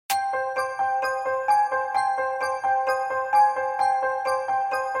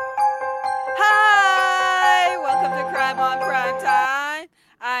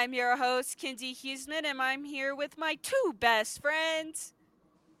I'm your host, Kinsey Huseman, and I'm here with my two best friends.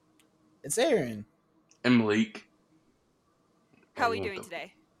 It's Aaron. And Malik. How are we doing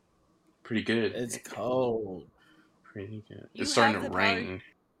today? Pretty good. It's cold. Pretty good. You It's starting have to the rain.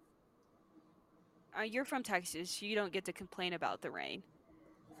 You're from Texas, so you don't get to complain about the rain.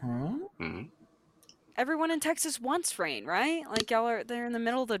 Huh? Hmm. Everyone in Texas wants rain, right? Like they're in the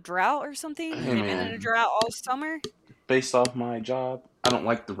middle of the drought or something? Hey, They've been in a man. drought all summer? Based off my job, I don't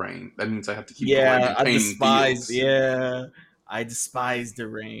like the rain. That means I have to keep going Yeah, and painting fields. I despise the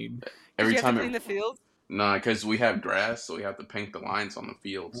rain. Because Every you have to time clean the fields? Nah, because we have grass, so we have to paint the lines on the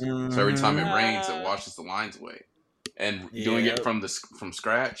fields. So every time Mm-hmm. it rains, it washes the lines away. And doing it Yep. from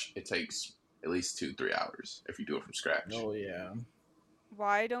scratch, it takes at least 2-3 hours if you do it from scratch. Oh yeah.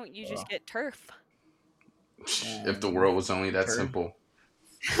 Why don't you just get turf? If the world was only that Turf. simple.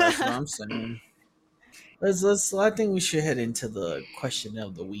 That's what I'm saying. Let's. I think we should head into the question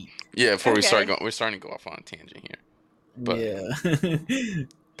of the week. Yeah, before we start Okay. going, we're starting to go off on a tangent here. But Yeah.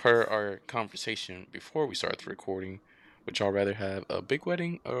 per our conversation before we start the recording, would y'all rather have a big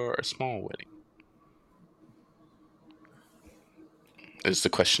wedding or a small wedding? Is the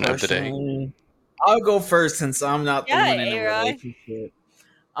question of the day. Personally, I'll go first since I'm not the Yeah, one in a Aaron. relationship.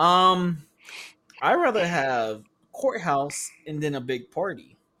 I'd rather have courthouse and then a big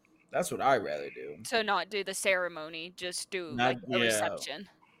party. That's what I'd rather do. So not do the ceremony, just do Not like a reception.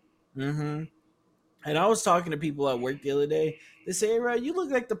 Mm-hmm. And I was talking to people at work the other day. They say, "Hey, you look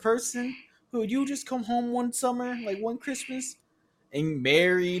like the person who you just come home one summer, like one Christmas, and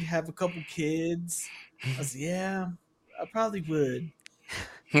married, have a couple kids." I said, "Yeah, I probably would."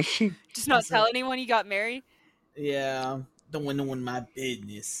 Just not tell anyone you got married? Yeah, don't want no one my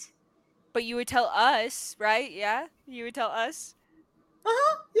business. But you would tell us, right? Yeah? You would tell us?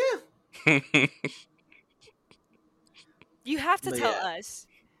 Yeah. You have to But tell yeah. us.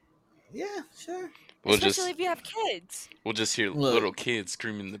 Yeah, sure. Especially if you have kids. We'll just hear Look. little kids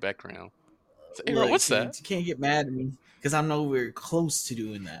screaming in the background. So, hey, Look, what's kids, that? you can't get mad at me because I'm nowhere close to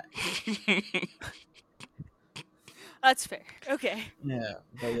doing that. That's fair. Okay. Yeah,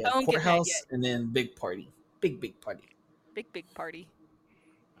 but yeah, I won't get mad courthouse yet. and then big party, big party. Big party.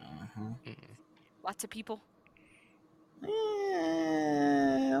 Lots of people.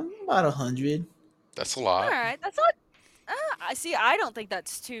 About 100. That's a lot. All right. That's not. I see. I don't think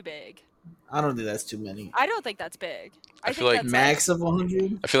that's too big. I don't think that's too many. I don't think that's big. I feel think like that's Max of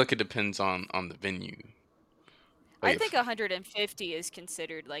 100. I feel like it depends on the venue. I think 150 is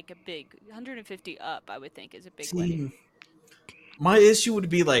considered like a big 150 up. I would think is a big wedding. My issue would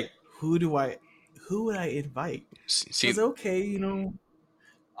be like, who would I invite? See, It's okay,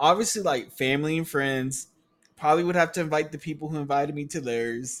 obviously like family and friends. Probably would have to invite the people who invited me to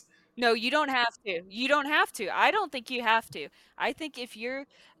theirs. No, you don't have to. You don't have to. I don't think you have to. I think if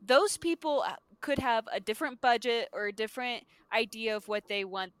those people could have a different budget or a different idea of what they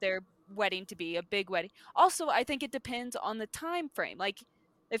want their wedding to be, a big wedding. Also, I think it depends on the time frame. Like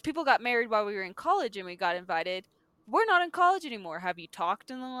if people got married while we were in college and we got invited, we're not in college anymore. Have you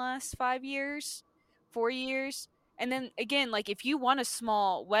talked in the last 5 years? 4 years? And then again, like if you want a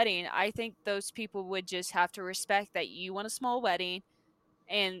small wedding, I think those people would just have to respect that you want a small wedding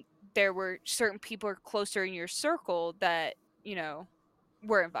and there were certain people closer in your circle that,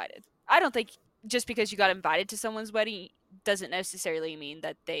 were invited. I don't think just because you got invited to someone's wedding doesn't necessarily mean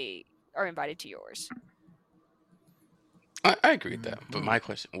that they are invited to yours. I agree with that. But my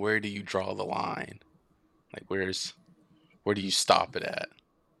question, where do you draw the line? Like where do you stop it at?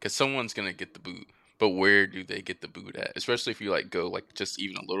 Because someone's going to get the boot. But where do they get the boot at? Especially if you like go like just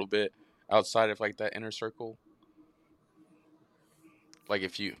even a little bit outside of like that inner circle. Like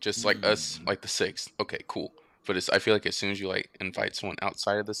if you just like us, like the six, okay, cool. But I feel like as soon as you like invite someone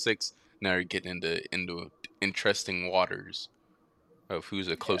outside of the six, now you're getting into interesting waters of who's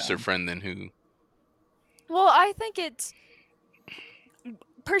a closer friend than who. Well, I think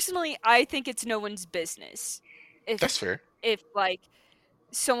personally, I think it's no one's business. That's fair. If like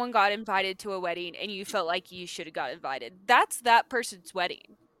someone got invited to a wedding and you felt like you should have got invited, that's that person's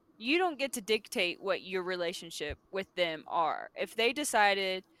wedding. You don't get to dictate what your relationship with them are. If they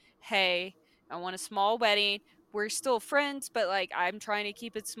decided, hey, I want a small wedding, we're still friends, but like I'm trying to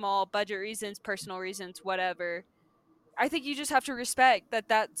keep it small, budget reasons, personal reasons, whatever. I think you just have to respect that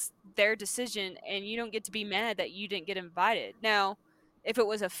that's their decision and you don't get to be mad that you didn't get invited. Now, if it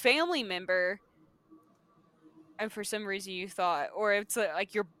was a family member and for some reason you thought, or it's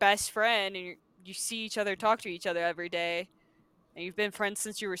like your best friend and you see each other, talk to each other every day, and you've been friends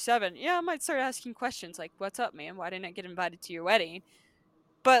since you were 7, yeah, I might start asking questions like, what's up, man? Why didn't I get invited to your wedding?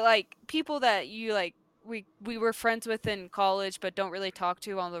 But like people that you like we were friends with in college but don't really talk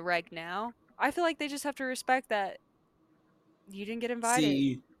to on the reg now. I feel like they just have to respect that you didn't get invited.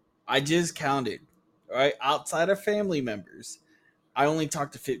 See, I just counted. Right outside of family members, I only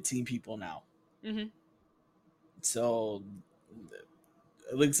talk to 15 people now. Mhm. So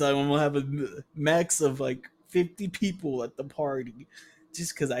it looks like I'm gonna have a max of like 50 people at the party,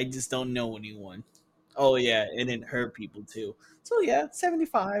 just because I just don't know anyone. Oh yeah, and then her people too. So yeah,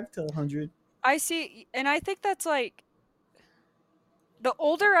 75 to 100. I see, and I think that's like the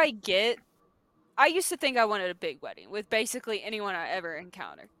older I get, I used to think I wanted a big wedding with basically anyone I ever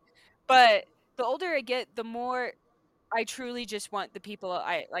encountered. But the older I get, the more I truly just want the people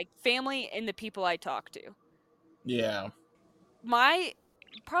I like, family and the people I talk to. Yeah, My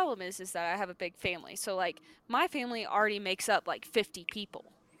problem is that I have a big family. So like my family already makes up like 50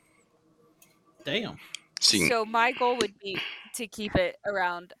 people. damn. See, So my goal would be to keep it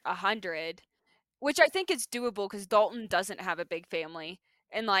around 100, which I think is doable because Dalton doesn't have a big family.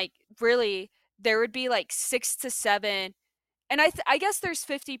 And like really there would be like 6 to 7, and I guess there's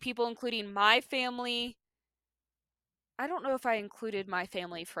 50 people including my family. I don't know if I included my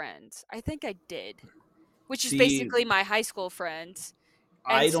family friends. I think I did, which is See, basically my high school friends.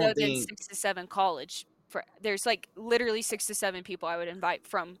 And I so don't then think 6 to 7 college there's like literally 6 to 7 people I would invite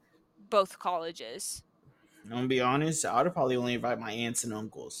from both colleges. I'm gonna be honest. I would probably only invite my aunts and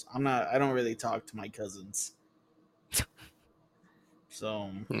uncles. I'm not. I don't really talk to my cousins.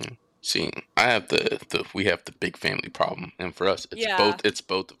 So yeah. See, I have the we have the big family problem, and for us, Yeah. it's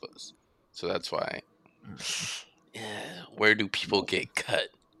both of us. So that's why. mm, Yeah, where do people most get cut?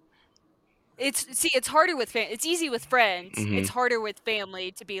 It's harder with it's easy with friends. Hmm. It's harder with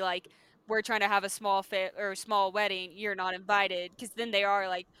family to be like, we're trying to have a small or a small wedding. You're not invited because then they are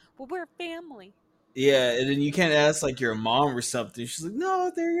like, well, we're family. yeah, and then you can't ask like your mom or something. She's like,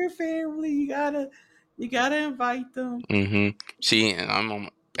 "No, they're your family. you gotta invite them." Hmm. See, and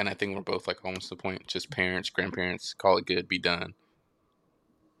and I think we're both like almost the point. Just parents, grandparents, call it good, be done,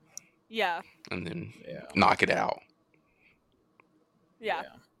 Yeah, and then Yeah, knock it out. yeah. yeah,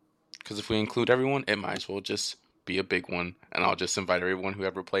 Because if we include everyone, it might as well just be a big one, and I'll just invite everyone who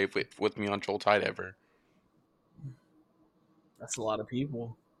ever played with me on Troll Tide ever. that's a lot of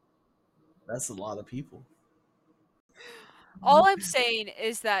people. That's a lot of people. All I'm saying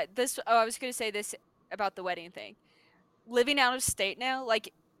is that this. Oh, I was going to say this about the wedding thing. Living out of state now,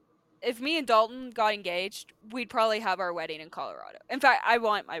 like if me and Dalton got engaged, we'd probably have our wedding in Colorado. In fact, I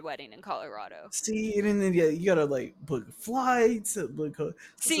want my wedding in Colorado. See, and then yeah, you gotta like book flights. So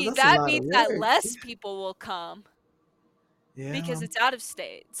See, that's a that lot of means that work. less people will come because Yeah, it's out of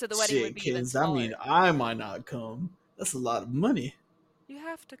state. So the wedding would shit, be even kids. I mean, smaller. I might not come. That's a lot of money. You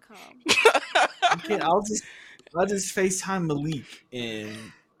have to come. Okay, I'll just FaceTime Malik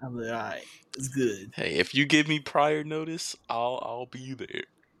and I'm like, all right, it's good. Hey, if you give me prior notice, I'll be there.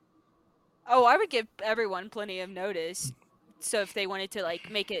 Oh, I would give everyone plenty of notice. So if they wanted to like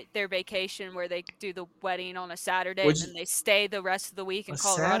make it their vacation where they do the wedding on a Saturday and Which then they stay the rest of the week in a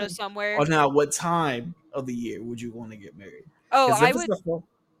Colorado sad. Oh, somewhere. now what time of the year would you want to get married? Oh, Because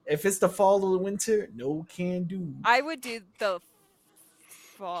if it's the fall or the winter, no can do. I would do the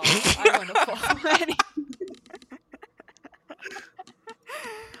fall. I want a fall wedding.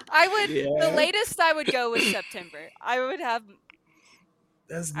 I would the Yeah, latest I would go was September.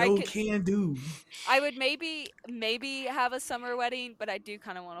 that's I no could can do. I would maybe have a summer wedding, but I do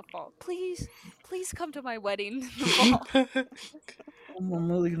kind of want a fall. Please come to my wedding in the fall.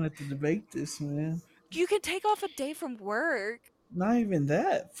 I'm really gonna have to debate this, man. You can take off a day from work. Not even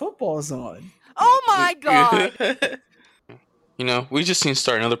that. Football's on. Oh my god. We just need to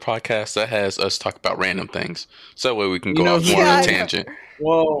start another podcast that has us talk about random things, so that way we can You go know off who more on a Yeah, I didn't? know. tangent.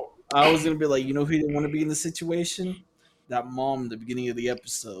 Well, I was gonna be like, you know who didn't want to be in the situation? That mom at the beginning of the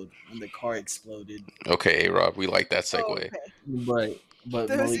episode when the car exploded. Okay, Rob, we like that Oh, segue. okay. But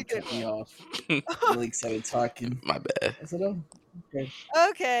That was a Malik good cut me one. off. Malik started talking. My bad. I said, "Oh, okay."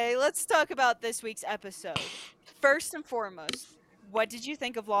 Okay, let's talk about this week's episode. First and foremost, what did you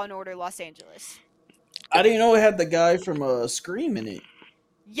think of Law and Order Los Angeles? I didn't know it had the guy from Scream in it.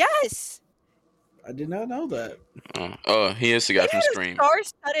 Yes, I did not know that. Oh, he is the guy it from had a Scream.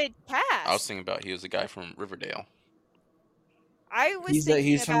 star-studded I was cast. thinking about he was the guy from Riverdale. I was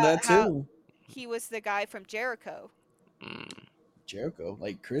thinking He's from about that how too. he was the guy from Jericho. Mm. Jericho,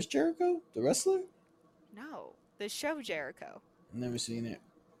 like Chris Jericho, the wrestler. No, the show Jericho. Never seen it.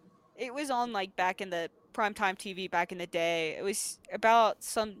 It was on like back in the primetime TV back in the day. It was about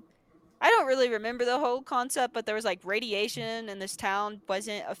some. I don't really remember the whole concept, but there was like radiation and this town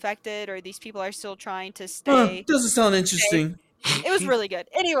wasn't affected, or these people are still trying to Huh? stay Doesn't sound safe. interesting. It was really good.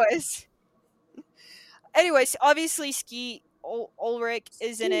 Anyways, Anyways, obviously Skeet Ulrich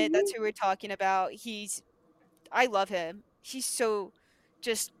is in it. That's who we're talking about. I love him. He's so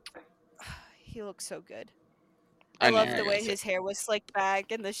just he looks so good. I I knew love you were the gonna way say. his hair was slicked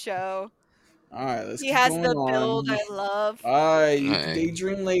back in the show. All right, let's He keep has going the build on. I love. All right, you can Hey.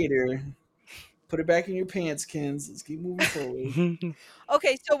 daydream later. Put it back in your pants, Kens. Let's keep moving forward.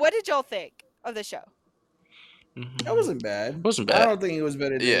 Okay, so what did y'all think of the show? That wasn't bad. Wasn't I bad. don't think it was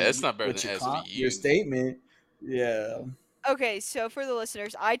better Yeah, it's than not better what than your SVU. statement. Yeah. Okay, so for the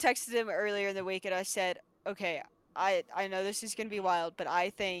listeners, I texted him earlier in the week and I said, "Okay, I know this is going to be wild, but I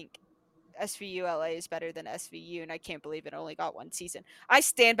think SVU LA is better than SVU, and I can't believe it only got one season." I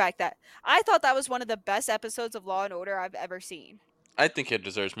stand back that. I thought that was one of the best episodes of Law and Order I've ever seen. I think it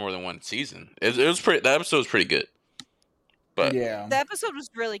deserves more than one season. It was pretty. That episode was pretty good. But Yeah. The episode was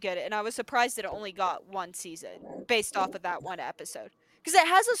really good, and I was surprised that it only got one season based off of that one episode because it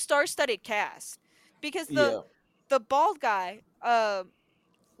has a star-studded cast. Because Yeah. the bald guy,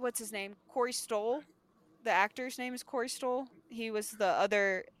 what's his name? Corey Stoll. The actor's name is Corey Stoll. He was the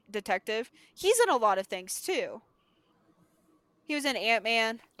other detective. He's in a lot of things too. He was in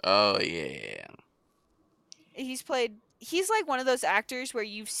Ant-Man. oh yeah, He's like one of those actors where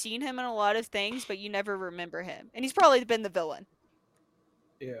you've seen him in a lot of things, but you never remember him. And he's probably been the villain.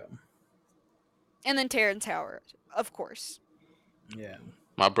 Yeah. And then Terrence Howard, of course. Yeah.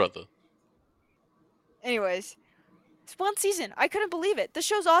 my brother. Anyways, it's one season. I couldn't believe it. The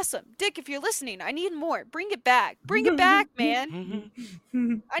show's awesome. Dick, if you're listening, I need more. Bring it back. Bring it back, man.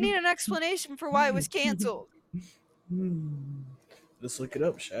 I need an explanation for why it was canceled. Let's look it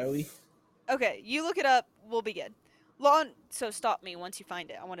up, shall we? Okay, you look it up. We'll begin. So stop me once you find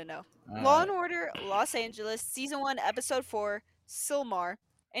it. I want to know. All Law and right. Order Los Angeles, season 1, episode 4, Sylmar.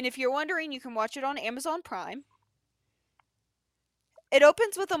 And if you're wondering, you can watch it on Amazon Prime. It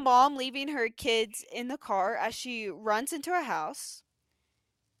opens with a mom leaving her kids in the car as she runs into a house.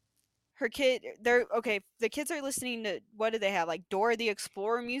 The kids are listening to, what do they have? Like Dora the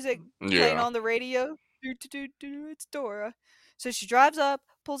Explorer music playing Yeah, on the radio. Do, do, do, do, it's Dora. So she drives up,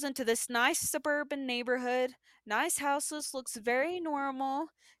 pulls into this nice suburban neighborhood. Nice houses, looks very normal.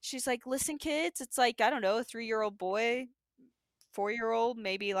 She's like, "Listen, kids, it's like, I don't know, a 3-year-old boy, 4-year-old,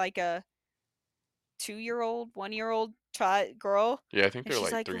 maybe like a 2-year-old, 1-year-old girl." yeah. I think And they're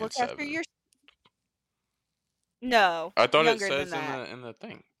she's like like, 3 and "Look after 7. your." No, I thought it younger than says in that. the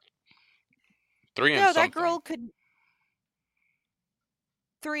thing 3 and No, that something. girl could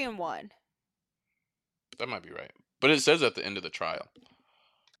 3 and 1. That might be right, but it says at the end of the trial.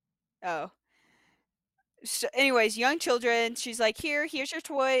 Oh. So anyways, young children, she's like, here's your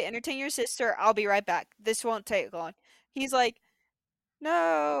toy, entertain your sister, I'll be right back. This won't take long. He's like,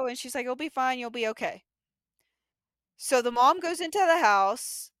 no. And she's like, it'll be fine, you'll be okay. So the mom goes into the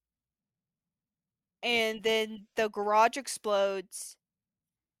house, and then the garage explodes,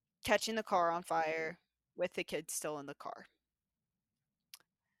 catching the car on fire with the kids still in the car.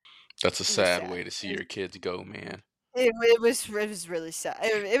 That's a It was sad sad. way to see your kids go, man. It was really sad.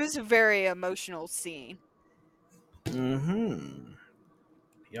 It was a very emotional scene. Mm-hmm.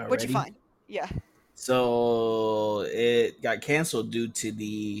 Y'all What'd you ready? find? Yeah. So it got canceled due to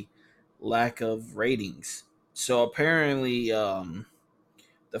the lack of ratings. So apparently,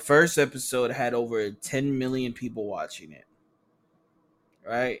 the first episode had over 10 million people watching it,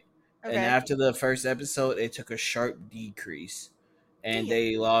 right? And Okay. after the first episode, it took a sharp decrease, and Damn.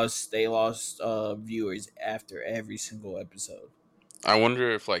 they lost viewers after every single episode. I wonder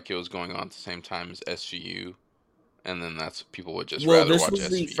if like it was going on at the same time as SVU, and then that's people would just Well, rather this watch was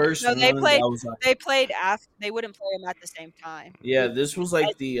the SVU. first No, one that was like, they played after. They wouldn't play them at the same time. yeah, this was like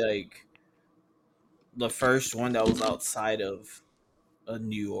As the first one that was outside of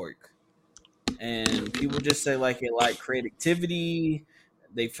New York, and people just say like it lacked creativity.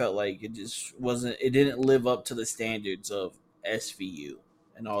 They felt like it just wasn't. It didn't live up to the standards of SVU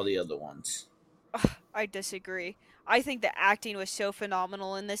and all the other ones. Ugh, I disagree. I think the acting was so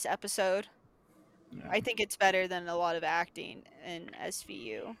phenomenal in this episode. Yeah, I think it's better than a lot of acting in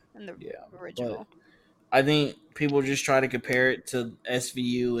SVU in the yeah, but original. I think people just try to compare it to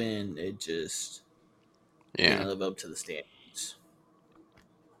SVU, and it just Yeah, didn't live up to the standards.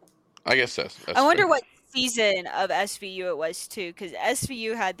 I guess I that's wonder fair. what season of SVU it was too, because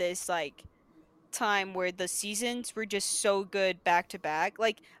SVU had this like time where the seasons were just so good back to back.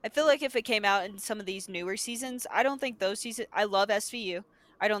 Like I feel like if it came out in some of these newer seasons, I don't think those seasons. I love SVU.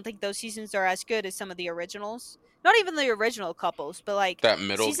 I don't think those seasons are as good as some of the originals. Not even the original couples, but like That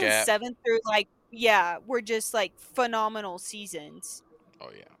middle season gap. 7 through like yeah, were just like phenomenal seasons. Oh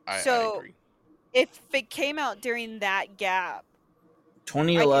yeah, I So agree. if it came out during that gap, I could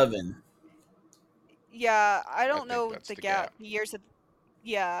 2011. Yeah, I I don't think know that's the the gap gap. years of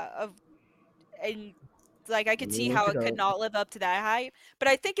yeah of and like I Let could me see look how it it could up. not live up to that hype. But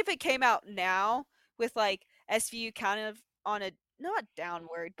I think if it came out now with like SVU kind of on a not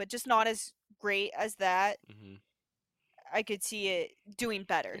downward, but just not as great as that, Hmm. I could see it doing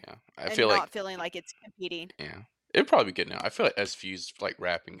better Yeah, I and feel like not feeling like it's competing. yeah, it'd probably be good now. I feel like SVU's like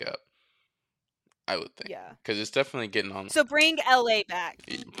wrapping up. I would think Yeah. because it's definitely getting on. So bring LA back.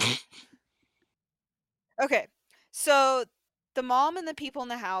 Okay. So the mom and the people in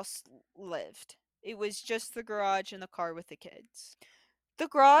the house lived. It was just the garage and the car with the kids. The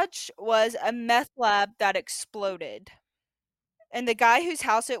garage was a meth lab that exploded. And the guy whose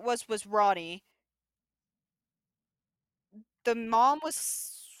house it was Ronnie. The mom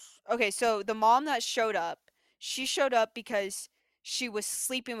was okay, so the mom that showed up, she showed up because she was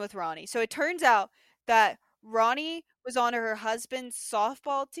sleeping with Ronnie. So it turns out that Ronnie was on her husband's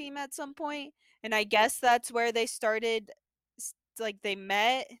softball team at some point, and I guess that's where they started like they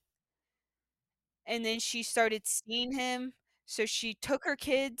met and then she started seeing him. So she took her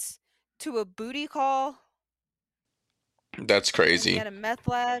kids to a booty call That's and he crazy. had a meth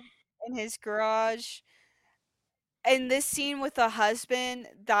lab in his garage. And this scene with the husband,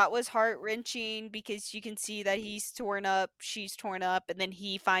 that was heart-wrenching because you can see that he's torn up, she's torn up, and then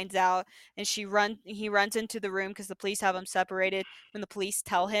he finds out and he runs into the room because the police have them separated when the police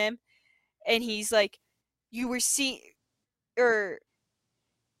tell him, and he's like, "You were see or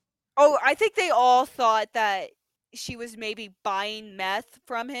oh, I think they all thought that she was maybe buying meth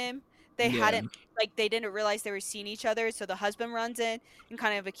from him. They Yeah. hadn't like they didn't realize they were seeing each other, so the husband runs in and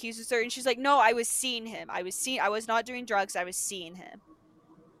kind of accuses her and she's like, "No, I was seeing him. I was not doing drugs. I was seeing him."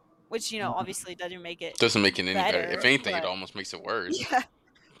 Which, Mhm. obviously doesn't make it Doesn't make it any better. If better, anything, it but almost makes it worse. yeah,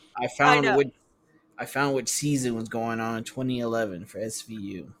 I I found know. which I found which season was going on in 2011 for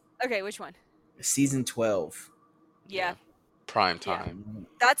SVU. Okay, which one? Season 12. Yeah, Yeah, prime yeah. time.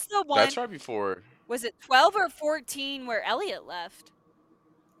 Mhm. That's the That's one. right before Was it 12 or 14 where Elliot left?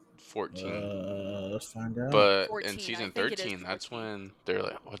 14. Let's find out. But in 14. I season think it is 13, that's 14. when they're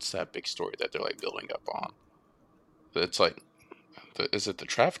like, what's that big story that they're like building up on? It's like, is it the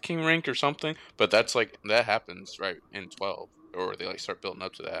trafficking rink or something? But that's like, that happens right in 12, or they like start building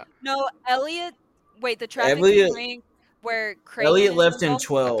up to that. No, Elliot. Wait, the trafficking Elliot ring where Kragan Elliot is left in involved?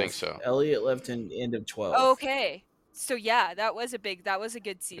 I think 12. so. Elliot left in end of 12. Okay. So yeah, that was a good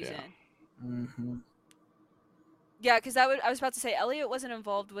Yeah. season. Hmm. Yeah, because I was about to say Elliot wasn't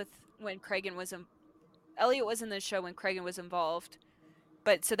involved with when Kragan was in, Elliot was in the show when Kragan was involved.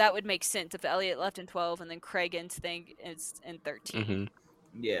 But so that would make sense if Elliot left in 12 and then Kragan's thing is in 13. Hmm.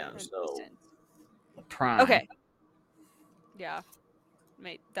 Yeah, That makes so sense. prime. Okay. Yeah.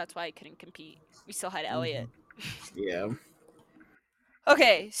 That's why I couldn't compete. We still had Hmm. Elliot. Yeah.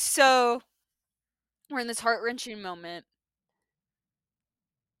 Okay, so we're in this heart wrenching moment.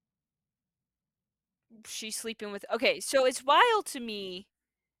 She's sleeping with. Okay, so it's wild to me.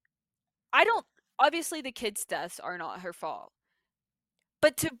 I don't. Obviously, the kids' deaths are not her fault.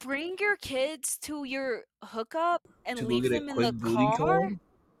 But to bring your kids to your hookup and To go leave get a them in quick the booty car, call.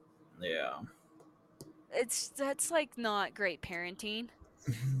 Yeah. that's like not great parenting.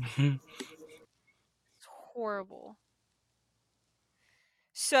 It's horrible.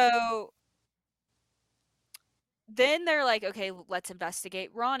 So then they're like, okay, let's investigate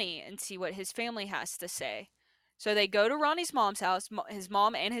Ronnie and see what his family has to say. So they go to Ronnie's mom's house, his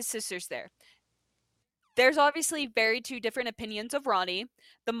mom and his sister's there. There's obviously very two different opinions of Ronnie.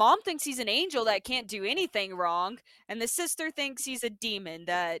 The mom thinks he's an angel that can't do anything wrong, and the sister thinks he's a demon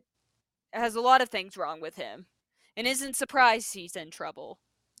that has a lot of things wrong with him and isn't surprised he's in trouble.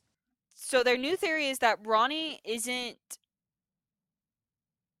 So their new theory is that Ronnie isn't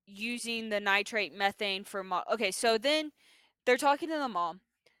using the nitrate methane for okay, so then they're talking to the mom.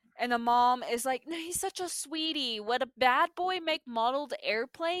 And the mom is like, "No, he's such a sweetie. Would a bad boy make modeled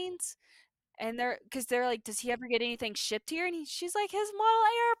airplanes?" And they're like, "Does he ever get anything shipped here?" And she's like, "His model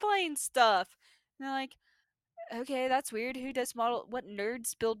airplane stuff." And they're like, "Okay, that's weird. Who does model? What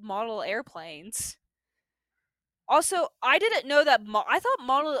nerds build model airplanes?" Also, I didn't know that. I thought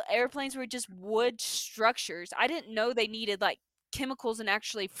model airplanes were just wood structures. I didn't know they needed like chemicals and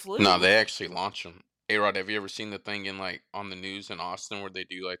actually No, flew. they actually launch them. A Rod, have you ever seen the thing in like on the news in Austin where they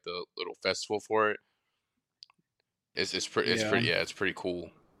do like the little festival for it? It's Yeah. pretty yeah, it's pretty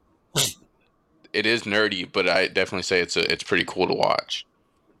cool. It is nerdy, but I definitely say it's pretty cool to watch.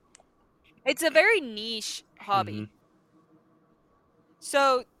 It's a very niche Hmm. hobby.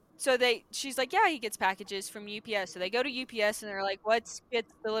 So she's like, "Yeah, he gets packages from UPS." So they go to UPS and they're like, "What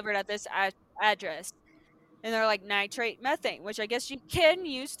gets delivered at this address?" And they're like nitrate methane, which I guess you can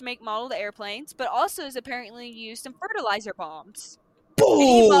use to make modeled airplanes, but also is apparently used in fertilizer bombs. And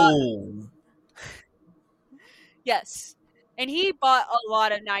he bought Boom. yes. And he bought a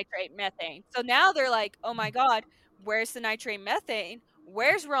lot of nitrate methane. So now they're like, "Oh my god, where's the nitrate methane?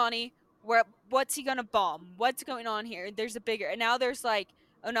 Where's Ronnie? What's he gonna bomb? What's going on here?" There's a bigger and now there's like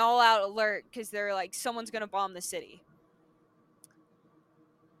an all-out alert because they're like, someone's gonna bomb the city.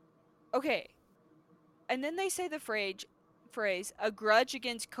 Okay. And then they say the phrase a grudge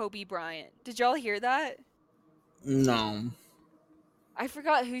against Kobe Bryant. Did y'all hear that? No. I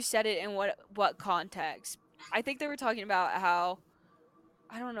forgot who said it in what context. I think they were talking about how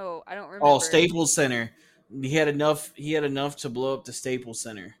I don't know, I don't Oh, remember. Staples Center. He had enough. He had enough to blow up the Staples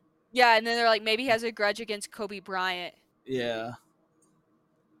Center. Yeah, and then they're like, maybe he has a grudge against Kobe Bryant. Yeah.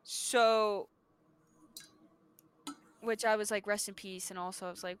 So, which I was like, rest in peace. And also, I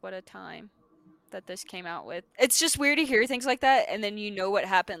was like, what a time that this came out with. It's just weird to hear things like that, and then you know what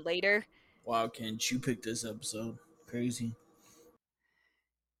happened later. Wow, Kent, you picked this episode. Crazy.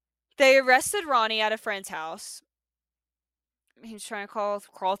 They arrested Ronnie at a friend's house. He was trying to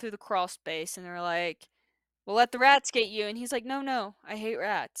crawl through the crawl space, and they're like, we'll let the rats get you. And he's like, no, no, I hate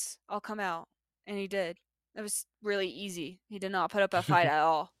rats. I'll come out. And he did. It was really easy. He did not put up a fight at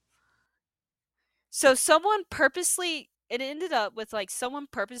all. So it ended up with like someone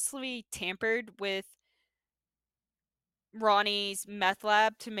purposely tampered with Ronnie's meth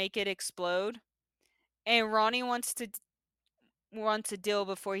lab to make it explode. And Ronnie wants to deal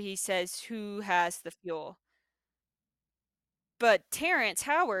before he says who has the fuel. But Terrence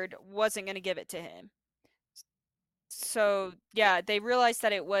Howard wasn't going to give it to him. So, yeah, they realized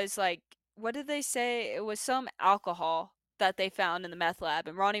that it was like, what did they say? It was some alcohol that they found in the meth lab.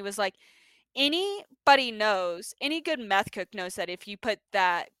 And Ronnie was like, anybody knows, any good meth cook knows that if you put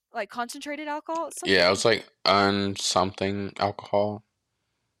that, like concentrated alcohol, Yeah, it something was like something alcohol.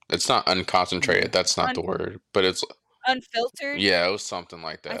 It's not Yeah. unconcentrated. That's not un- the word, but it's unfiltered. yeah, it was something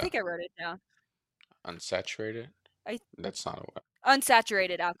like I that. think I wrote it down. Unsaturated. I That's not a word.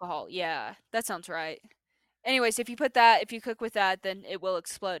 Unsaturated alcohol. Yeah, that sounds right. Anyways, if you cook with that, then it will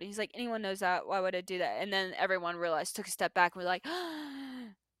explode. And he's like, anyone knows that. Why would I do that? And then everyone realized, took a step back, and were like,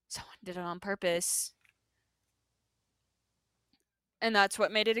 someone did it on purpose. And that's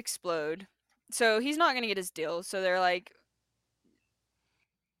what made it explode. So he's not going to get his deal. So they're like,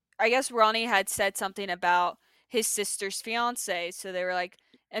 I guess Ronnie had said something about his sister's fiance. So they were like,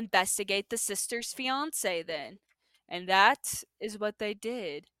 investigate the sister's fiance then. And that is what they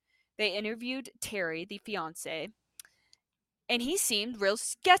did. They interviewed Terry, the fiance, and he seemed real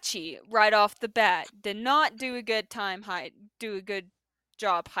sketchy right off the bat. Did not do a good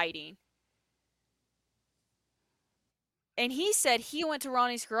job hiding. And he said he went to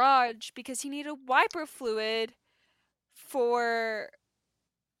Ronnie's garage because he needed wiper fluid for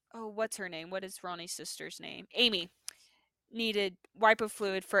what's her name? What is Ronnie's sister's name? Amy. Needed wiper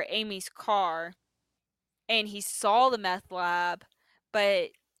fluid for Amy's car, and he saw the meth lab,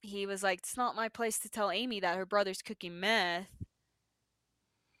 but he was like, it's not my place to tell Amy that her brother's cooking meth.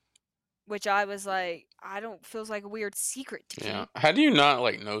 Which I was like, I don't feels like a weird secret to Yeah. keep. How do you not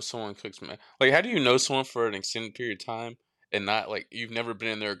like know someone cooks meth? Like, how do you know someone for an extended period of time and not like you've never been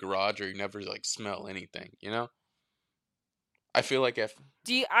in their garage or you never like smell anything? You know, I feel like if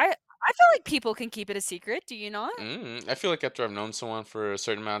Do you I feel like people can keep it a secret, do you not? I feel like after I've known someone for a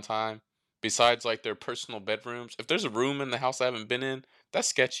certain amount of time, besides like their personal bedrooms, if there's a room in the house I haven't been in, that's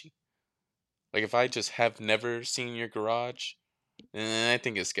sketchy. Like if I just have never seen your garage, I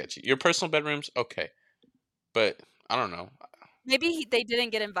think it's sketchy. Your personal bedrooms, okay, but I don't know. Maybe they didn't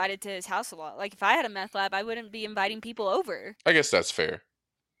get invited to his house a lot. Like if I had a meth lab, I wouldn't be inviting people over. I guess that's fair.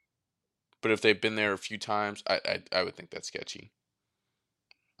 But if they've been there a few times, I would think that's sketchy.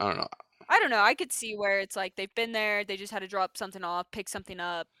 I don't know. I don't know. I could see where it's like they've been there, they just had to drop something off, pick something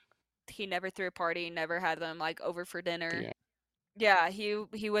up. He never threw a party, never had them like over for dinner. Yeah. Yeah,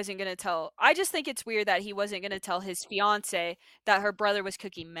 he wasn't gonna tell. I just think it's weird that he wasn't gonna tell his fiance that her brother was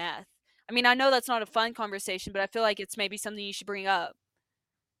cooking meth. I mean, I know that's not a fun conversation, but I feel like it's maybe something you should bring up.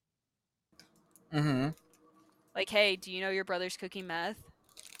 Mm-hmm. Like, hey, do you know your brother's cooking meth?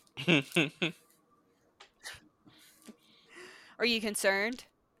 Are you concerned?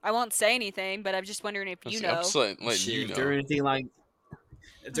 I won't say anything, but I'm just wondering if you I'm know. just letting Shit, you know. if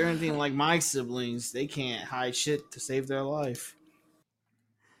they're anything like my siblings, they can't hide shit to save their life.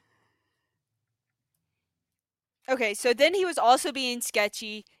 Okay, so then he was also being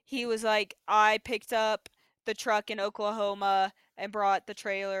sketchy. He was like, I picked up the truck in Oklahoma and brought the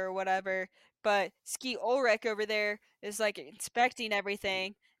trailer or whatever, but Ski Ulrich over there is like inspecting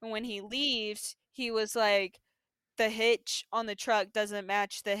everything, And when he leaves, he was like, the hitch on the truck doesn't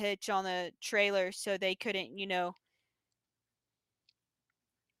match the hitch on the trailer, so they couldn't,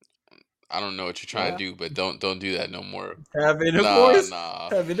 I don't know what you're you trying to know. do, but don't do that no more. Have Nah, intercourse. nah.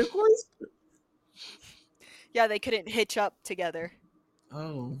 Have intercourse. Yeah, they couldn't hitch up together.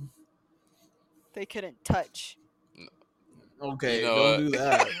 Oh, They couldn't touch. You okay. know Don't what? do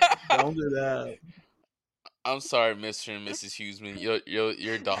that. Don't do that. I'm sorry, Mr. and Mrs. Hughesman.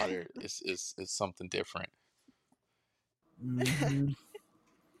 Your daughter is something different. Hmm.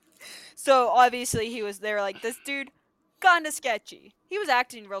 So obviously they were like, this dude kinda sketchy. He was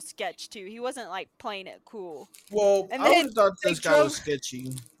acting real sketch too. He wasn't like playing it cool. Well, And I would then have thought they this guy was drove.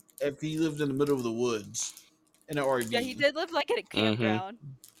 sketchy if he lived in the middle of the woods in an Yeah, he RV. did live like at a Mm-hmm. campground.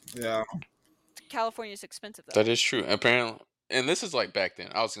 Yeah. California's expensive That though. is true. Apparently, and this is like back then.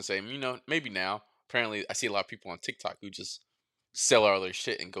 I was gonna say, maybe now. Apparently, I see a lot of people on TikTok who just sell all their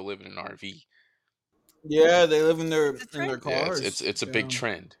shit and go live in an RV. Yeah, they live It's a in their trend. Yeah, it's cars. it's a big Yeah.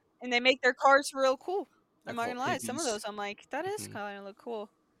 trend. And they make their cars real cool. I I'm not call it gonna lie. Some of hippies. those I'm like, that is Hmm. kinda look cool.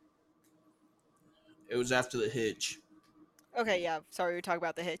 It was after the hitch. Okay, yeah, sorry we were talking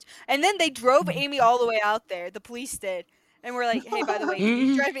about the hitch. And then they drove Amy all the way out there. The police did. And we're like, hey, by the way, can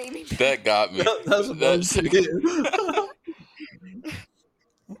you drive Amy back? That got me. That's some That. bullshit.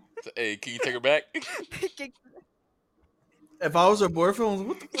 Hey, can you take her back? If I was her boyfriend,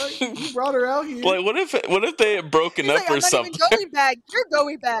 what the fuck? You brought her out here. Like, what if they had broken He's like, up I'm or not even something? going back. You're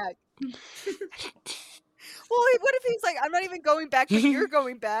going back. Well, what if he's like, I'm not even going back, but you're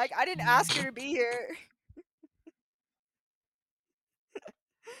going back? I didn't ask you to be here.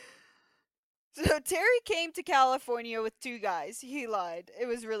 So Terry came to California with two guys. He lied. It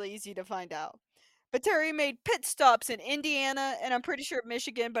was really easy to find out. But Terry made pit stops in Indiana and I'm pretty sure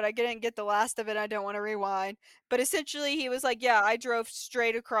Michigan, but I didn't get the last of it. I don't want to rewind. But essentially, he was like, yeah, I drove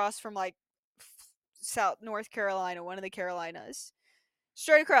straight across from like South North Carolina, one of the Carolinas.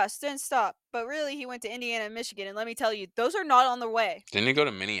 Straight across, didn't stop. But really, he went to Indiana and Michigan. And let me tell you, those are not on the way. Didn't you go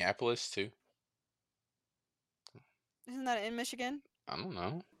to Minneapolis too? Isn't that in Michigan? I don't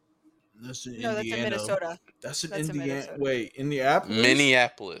know. That's in No, that's in Indiana. Minnesota. That's in That's in Indiana. Minnesota. Wait, Indianapolis?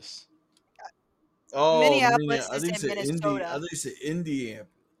 Minneapolis. Oh, Minneapolis I is think in it's Indy. I Minnesota. think it's Indiana.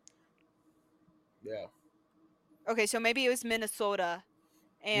 Yeah, Okay, so maybe it was Minnesota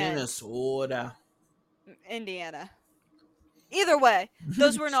and Minnesota. Indiana. Either way,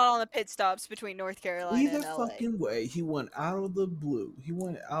 those were not on the pit stops between North Carolina Either and LA. fucking way, he went out of the blue. He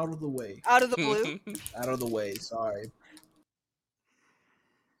went out of the way. Out of the blue. Out of the way. Sorry.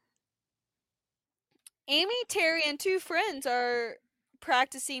 Amy, Terry, and two friends are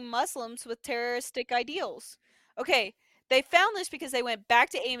practicing Muslims with terroristic ideals. Okay, they found this because they went back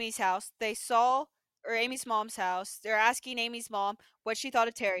to Amy's house. They saw, or Amy's mom's house. They're asking Amy's mom what she thought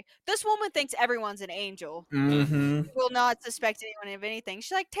of Terry. This woman thinks everyone's an angel. Mm-hmm. She will not suspect anyone of anything.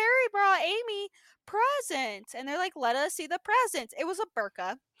 She's like, Terry brought Amy presents. And they're like, let us see the presents. It was a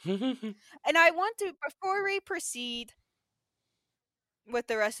burqa. And I want to, before we proceed with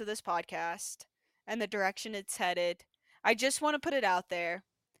the rest of this podcast and the direction it's headed, I just want to put it out there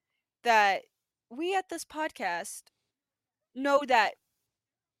that we at this podcast know that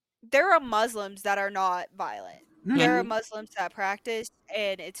there are Muslims that are not violent. There are Mm-hmm. Muslims that practice,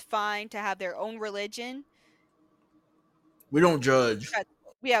 and it's fine to have their own religion. We don't judge.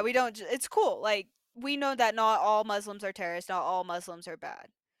 Yeah, we don't. It's cool. Like, we know that not all Muslims are terrorists, not all Muslims are bad.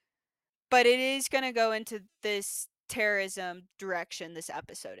 But it is going to go into this terrorism direction this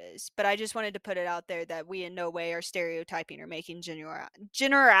episode is. But I just wanted to put it out there that we in no way are stereotyping or making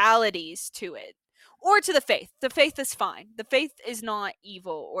generalities to it or to the faith. The faith is fine. The faith is not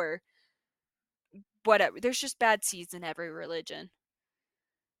evil or whatever. There's just bad seeds in every religion.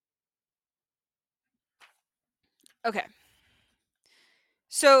 Okay.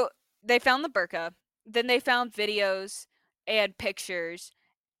 So they found the burqa. Then they found videos and pictures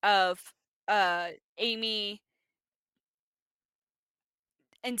of Amy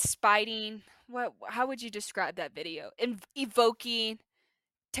inciting, what, how would you describe that video? Evoking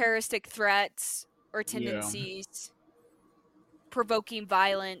terroristic threats or Yeah. tendencies, provoking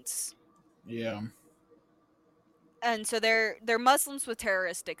violence. Yeah. And so they're Muslims with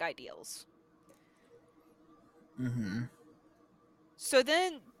terroristic ideals. Mm-hmm. So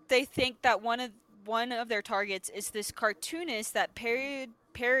then they think that one of their targets is this cartoonist that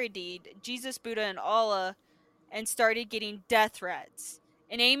parodied Jesus, Buddha, and Allah and started getting death threats.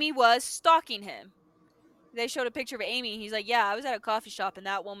 And Amy was stalking him. They showed a picture of Amy. He's like, yeah, I was at a coffee shop and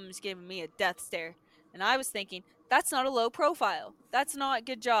that woman was giving me a death stare. And I was thinking, that's not a low profile. That's not a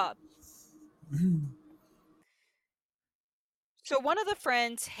good job. So one of the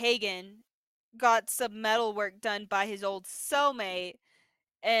friends, Hagen, got some metal work done by his old cellmate,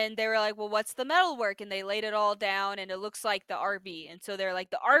 and they were like, "Well, what's the metal work?" And they laid it all down, and it looks like the RV. And so they're like,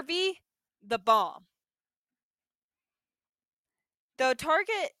 "The RV, the bomb." The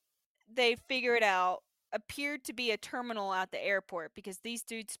target, they figured out, appeared to be a terminal at the airport because these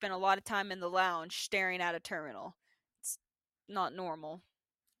dudes spent a lot of time in the lounge staring at a terminal. It's not normal.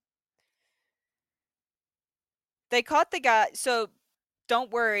 They caught the guy, so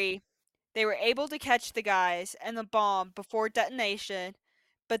don't worry. They were able to catch the guys and the bomb before detonation,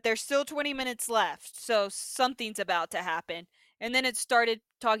 but there's still 20 minutes left, so something's about to happen. And then it started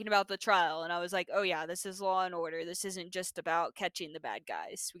talking about the trial, and I was like, oh yeah, this is Law and Order. This isn't just about catching the bad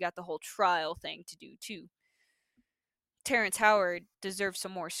guys. We got the whole trial thing to do, too. Terrence Howard deserves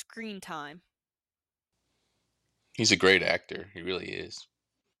some more screen time. He's a great actor. He really is.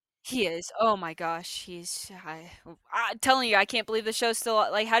 He is. Oh my gosh, I'm telling you, I can't believe the show's still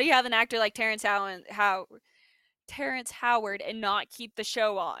like. How do you have an actor like Terrence Howard and not keep the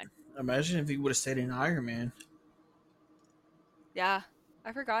show on? Imagine if he would have stayed in Iron Man. Yeah,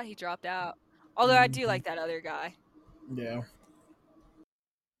 I forgot he dropped out. Although I do Hmm. like that other guy. Yeah.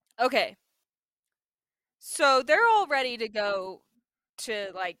 Okay, so they're all ready to go to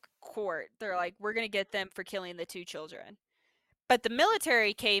like court. They're like, we're gonna get them for killing the two children. But the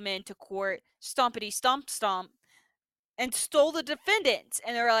military came into court, stompity stomp stomp, and stole the defendants.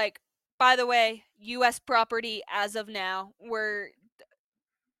 And they were like, by the way, U.S. property as of now. We're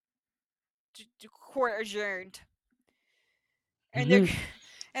court adjourned, and they're Hmm.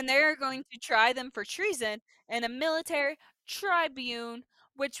 and they're going to try them for treason in a military tribune,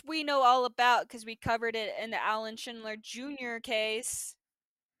 which we know all about because we covered it in the Alan Schindler Jr. case,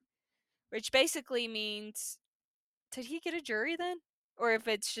 which basically means, did he get a jury then, or if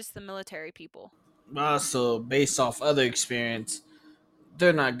it's just the military people? Also, based off other experience,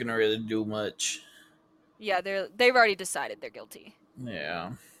 they're not gonna really do much. Yeah, they've already decided they're guilty.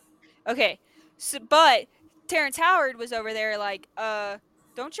 Yeah. Okay. So, but Terrence Howard was over there like,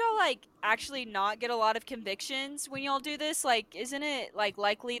 don't y'all like actually not get a lot of convictions when y'all do this? Like, isn't it like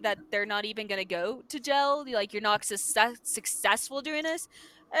likely that they're not even gonna go to jail? Like, you're not successful doing this?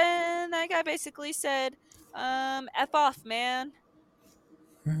 And that guy basically said, F off, man.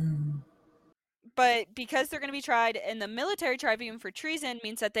 Hmm. But because they're gonna be tried in the military tribunal for treason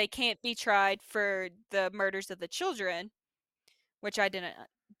means that they can't be tried for the murders of the children, which I didn't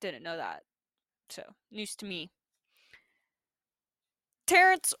know that. So, news to me.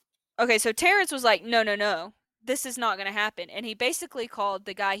 Terrence Okay, so Terrence was like, "No, no, no. This is not going to happen." And he basically called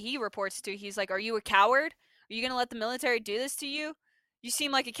the guy he reports to. He's like, "Are you a coward? Are you going to let the military do this to you? You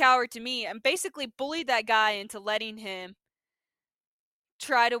seem like a coward to me." And basically bullied that guy into letting him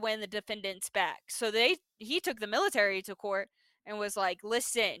try to win the defendants back. So he took the military to court and was like,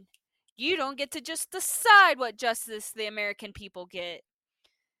 "Listen, you don't get to just decide what justice the American people get."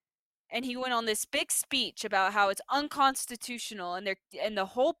 And he went on this big speech about how it's unconstitutional, and the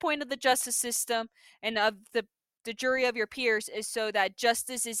whole point of the justice system and of the jury of your peers is so that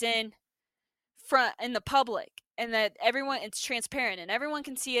justice is in front in the public, and that everyone, it's transparent and everyone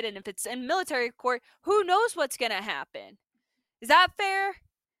can see it, and if it's in military court, who knows what's going to happen? Is that fair?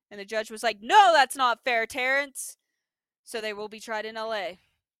 And the judge was like, "No, that's not fair, Terrence." So they will be tried in LA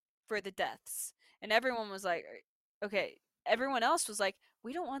for the deaths. And everyone was like, okay. Everyone else was like,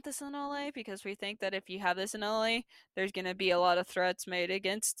 we don't want this in LA because we think that if you have this in LA, there's going to be a lot of threats made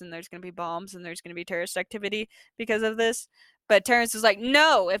against, and there's going to be bombs, and there's going to be terrorist activity because of this. But Terrence was like,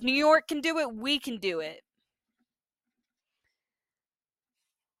 no, if New York can do it, we can do it.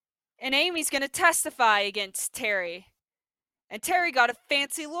 And Amy's going to testify against Terry. And Terry got a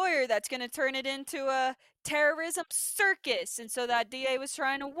fancy lawyer that's going to turn it into a terrorism circus. And so that DA was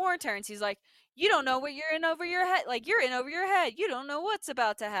trying to warn Terrence. He's like, you don't know what you're in over your head. Like, you're in over your head. You don't know what's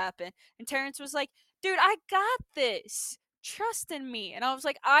about to happen. And Terrence was like, dude, I got this. Trust in me. And I was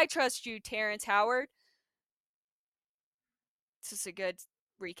like, I trust you, Terrence Howard. This is a good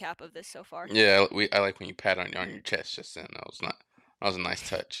recap of this so far. Yeah, I like when you pat on your chest just then. That was a nice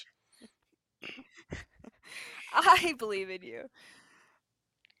touch. I believe in you.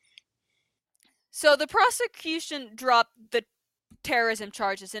 So the prosecution dropped the terrorism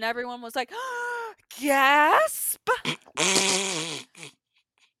charges, and everyone was like, gasp!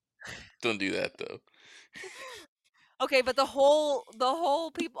 Don't do that though. Okay, but the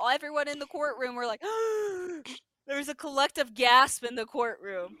whole people, everyone in the courtroom were like, there was a collective gasp in the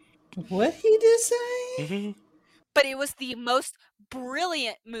courtroom. What he just say? Hmm. But it was the most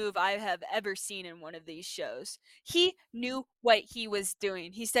brilliant move I have ever seen in one of these shows. He knew what he was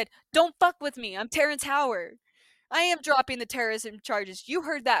doing. He said, "Don't fuck with me. I'm Terrence Howard. I am dropping the terrorism charges. You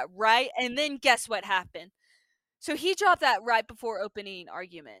heard that right. And then guess what happened? So he dropped that right before opening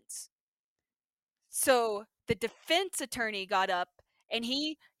arguments. So the defense attorney got up and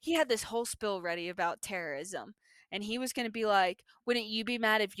he had this whole spill ready about terrorism. And he was going to be like, "Wouldn't you be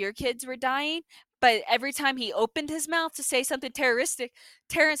mad if your kids were dying?" But every time he opened his mouth to say something terroristic,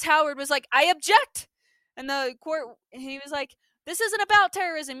 Terrence Howard was like, "I object." And the court he was like, "This isn't about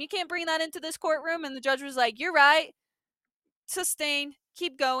terrorism. You can't bring that into this courtroom." And the judge was like, "You're right. Sustain.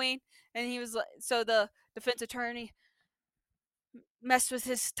 Keep going." And he was like, so the defense attorney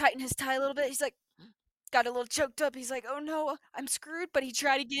tightened his tie a little bit. He's like, got a little choked up. He's like, "Oh no, I'm screwed." But he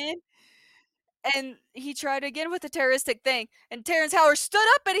tried again, and he tried again with the terroristic thing. And Terrence Howard stood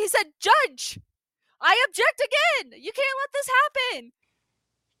up and he said, "Judge, I object again. You can't let this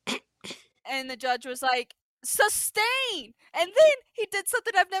happen." And the judge was like, "Sustain." And then he did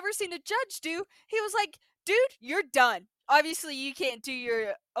something I've never seen a judge do. He was like, "Dude, you're done. Obviously, you can't do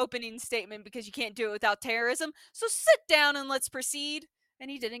your opening statement because you can't do it without terrorism. So sit down and let's proceed." And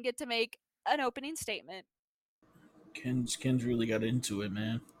he didn't get to make an opening statement. Ken's really got into it,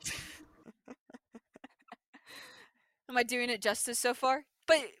 man. Am I doing it justice so far?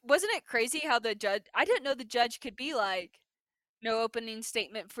 But wasn't it crazy how the judge? I didn't know the judge could be like, "No opening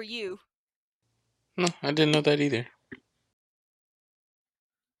statement for you." No, I didn't know that either.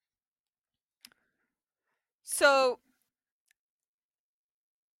 So,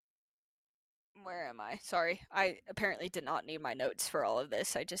 where am I? Sorry. I apparently did not need my notes for all of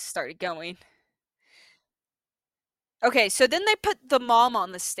this. I just started going. Okay, so then they put the mom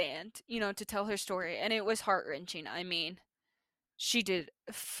on the stand, to tell her story, and it was heart-wrenching. I mean, she did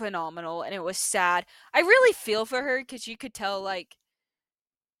phenomenal, and it was sad. I really feel for her because you could tell, like,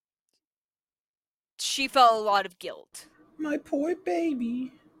 she felt a lot of guilt. My poor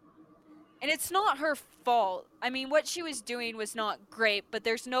baby. And it's not her fault. I mean, what she was doing was not great, but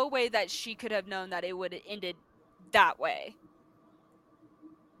there's no way that she could have known that it would have ended that way.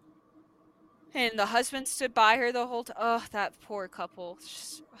 And the husband stood by her the whole time. Oh, that poor couple.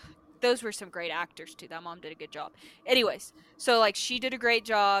 Those were some great actors too. That mom did a good job. Anyways, so like she did a great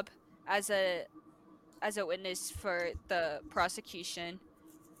job as a witness for the prosecution.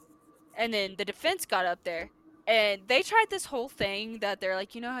 And then the defense got up there and they tried this whole thing that they're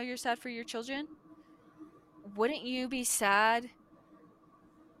like, "You know how you're sad for your children? Wouldn't you be sad?"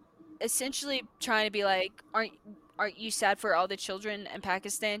 Essentially trying to be like, aren't you sad for all the children in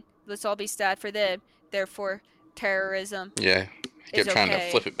Pakistan? Let's all be sad for them. Therefore, terrorism Yeah, he is kept trying to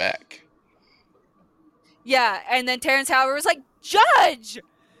flip okay. it back. Yeah, and then Terrence Howard was like, "Judge!"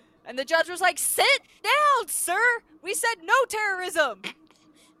 And the judge was like, "Sit down, sir. We said no terrorism."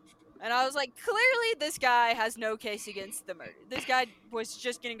 And I was like, clearly this guy has no case against the murder. This guy was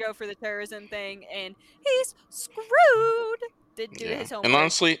just going to go for the terrorism thing, and he's screwed. Didn't do Yeah, his and homework.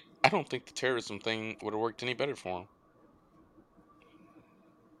 honestly, I don't think the terrorism thing would have worked any better for him.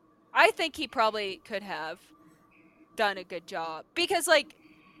 I think he probably could have done a good job. Because, like,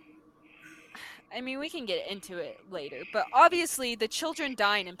 I mean, we can get into it later, but obviously the children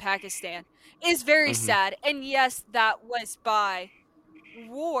dying in Pakistan is very Mm-hmm. sad. And yes, that was by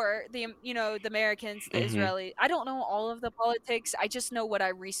war, the Americans, the Mm-hmm. Israeli. I don't know all of the politics. I just know what I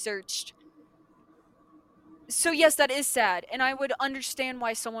researched. So yes, that is sad, and I would understand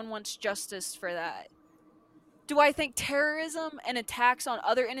why someone wants justice for that. Do I think terrorism and attacks on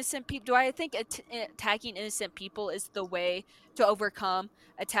other innocent people, do I think attacking innocent people is the way to overcome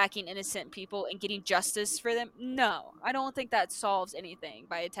attacking innocent people and getting justice for them? No, I don't think that solves anything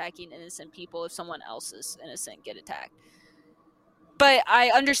by attacking innocent people if someone else is innocent get attacked. But I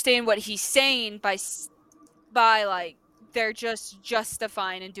understand what he's saying by like they're just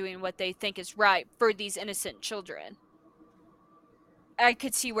justifying and doing what they think is right for these innocent children. I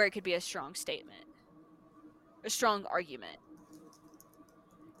could see where it could be a strong statement, a strong argument.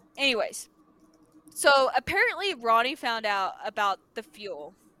 Anyways, so apparently Ronnie found out about the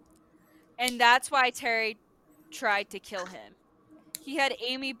fuel, and that's why Terry tried to kill him. He had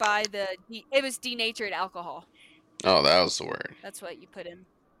Amy buy it was denatured alcohol. Oh, that was the word. That's what you put in.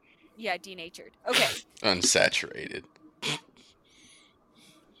 Yeah, denatured. Okay, Unsaturated.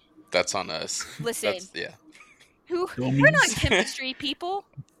 That's on us. listen. That's yeah. We're not Dummies. chemistry people.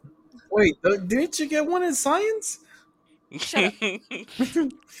 Wait, didn't you get one in science? Shut up.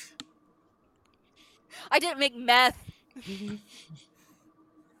 I didn't make meth.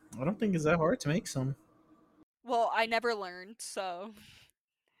 I don't think it's that hard to make some. Well, I never learned, so.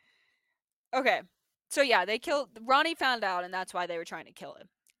 Okay. So yeah, they killed Ronnie found out and that's why they were trying to kill him.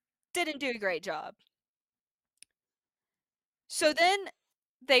 Didn't do a great job. So then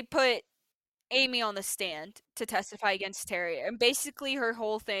they put Amy on the stand to testify against Terry. And basically her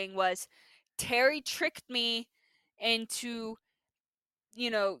whole thing was Terry tricked me into,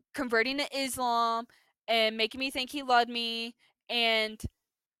 converting to Islam and making me think he loved me, and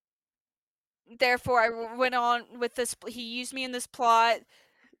therefore I went on with this. He used me in this plot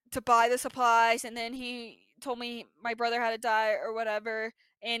to buy the supplies, and then he told me my brother had to die or whatever,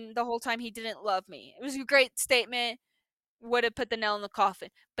 and the whole time he didn't love me. It was a great statement, would have put the nail in the coffin.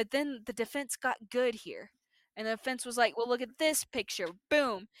 But then the defense got good here. And the defense was like, well, look at this picture.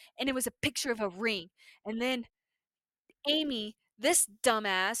 Boom. And it was a picture of a ring. And then Amy, this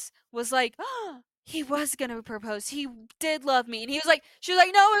dumbass, was like, oh, he was going to propose. He did love me. And she was like,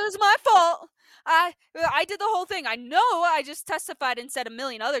 no, it was my fault. I did the whole thing. I know I just testified and said a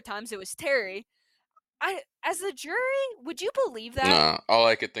million other times it was Terry. As a jury, would you believe that? Nah, all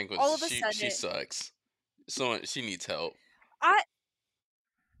I could think All was of a she sudden, sucks. Someone she needs help. I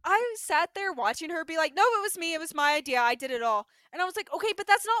I sat there watching her be like, "No, it was me. It was my idea. I did it all." And I was like, "Okay, but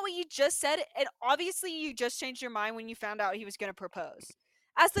that's not what you just said. And obviously, you just changed your mind when you found out he was going to propose."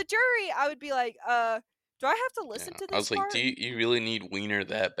 As the jury, I would be like, do I have to listen Yeah, to I this was like, do part?" you really need Wiener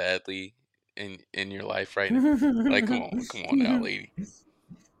that badly in your life right now? Like, come on now, lady.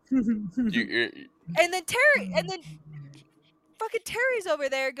 You're And then fucking Terry's over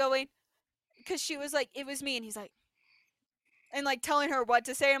there going, because she was like, "It was me," and he's like, and like telling her what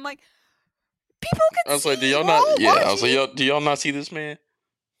to say. I'm like, people can I was like, do see. y'all We're not? all Yeah, I was like, watching. do y'all not see this man?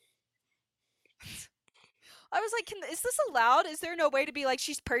 I was like, is this allowed? Is there no way to be like,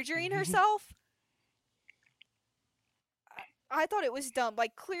 she's perjuring herself? I thought it was dumb.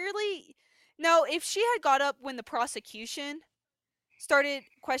 Like, clearly, now if she had got up when the prosecution started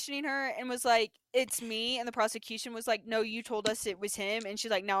questioning her and was like, "It's me," and the prosecution was like, "No, you told us it was him," and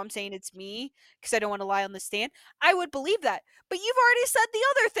she's like, "Now I'm saying it's me because I don't want to lie on the stand," I would believe that. But you've already said the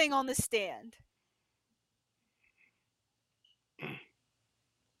other thing on the stand.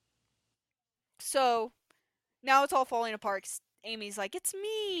 So now it's all falling apart. Amy's like, "It's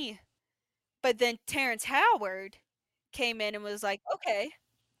me." But then Terrence Howard came in and was like, "Okay,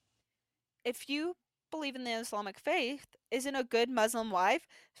 if you believe in the Islamic faith, isn't a good Muslim wife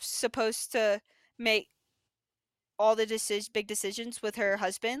supposed to make all the big decisions with her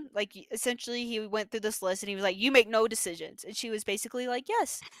husband?" Like, essentially, he went through this list and he was like, "You make no decisions," and she was basically like,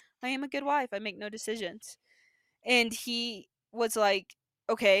 "Yes, I am a good wife. I make no decisions." And he was like,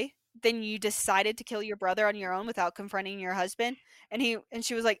 "Okay, then you decided to kill your brother on your own without confronting your husband?" And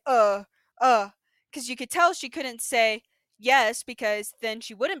she was like, because you could tell she couldn't say yes because then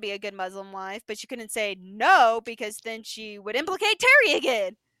she wouldn't be a good Muslim wife, but she couldn't say no because then she would implicate Terry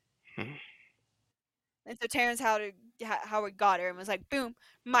again. And so Terrence Howard got her and was like, "Boom,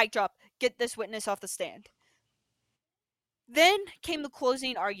 mic drop, get this witness off the stand." Then came the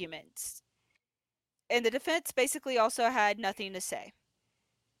closing arguments, and the defense basically also had nothing to say.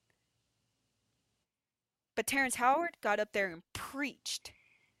 But Terrence Howard got up there and preached.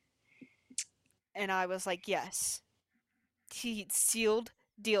 And I was like, yes. He sealed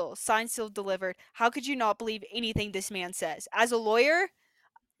deal, signed, sealed, delivered. How could you not believe anything this man says? As a lawyer,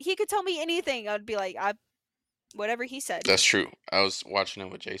 he could tell me anything. I'd be like, whatever he said. That's true. I was watching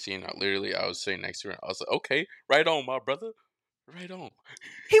it with JC, and I was sitting next to her. And I was like, okay, right on, my brother, right on.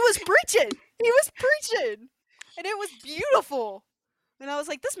 He was preaching. He was preaching. And it was beautiful. And I was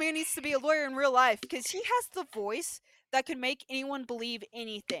like, this man needs to be a lawyer in real life because he has the voice that could make anyone believe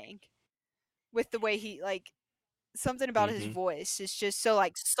anything with the way he, like, something about his Hmm. voice is just so,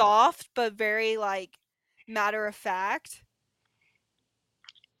 like, soft but very, like, matter of fact.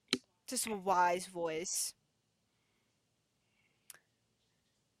 Just a wise voice.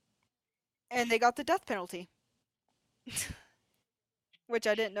 And they got the death penalty, which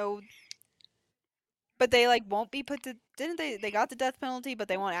I didn't know. But they, like, won't be put to. Didn't they? They got the death penalty, but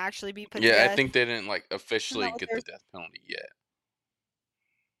they won't actually be put to Yeah, I death. think they didn't like Isn't that officially what get the they're. death penalty yet.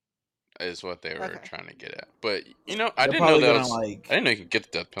 Is what they were Okay. trying to get at. But I They're didn't know probably that gonna was. I like. didn't know you could get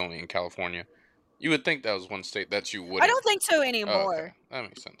the death penalty in California. You would think that was one state that you I wouldn't. don't think so Oh, okay, anymore. that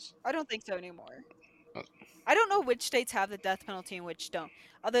makes sense. I don't think so anymore. Uh, I don't know which states have the death penalty and which don't.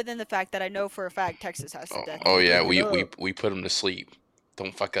 Other than the fact that I know for a fact Texas has the Oh, death oh yeah, penalty. Look it we up. we put him to sleep.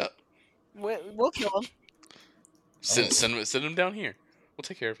 Don't fuck up. We'll kill them. Send Oh, send him down here. We'll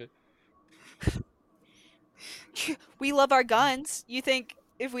take care of it. We love our guns. You think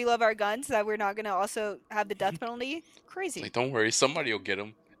if we love our guns that we're not gonna also have the death penalty? It's like, Crazy. don't worry, somebody will get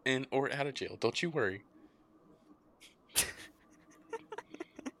him in or out of jail. Don't you worry.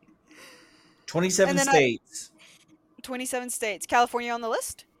 27 And then 27 states. California on the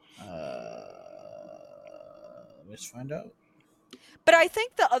list? Let's find out. But I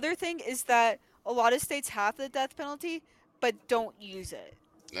think the other thing is that a lot of states have the death penalty, but don't use it.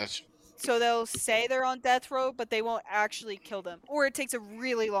 That's So they'll say they're on death row, but they won't actually kill them, or it takes a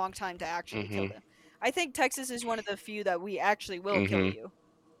really long time to actually kill mhm. them. I think Texas is one of the few that we actually will kill Mhm. you.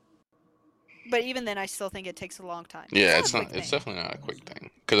 But even then, I still think it takes a long time. It's Yeah, not a it's quick not. It's thing. definitely not a quick thing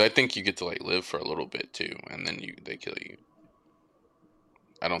because I think you get to like live for a little bit too, and then they kill you.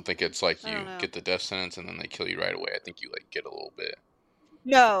 I don't think it's like I don't you know. get the death sentence and then they kill you right away. I think you like get a little bit.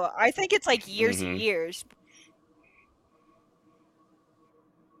 No, I think it's like years and Mhm. years.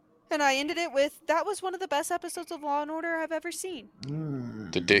 And I ended it with that was one of the best episodes of Law and Order I've ever seen.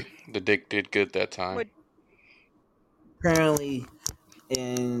 Mm. The dick did good that time. What Apparently,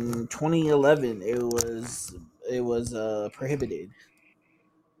 in 2011, it was prohibited.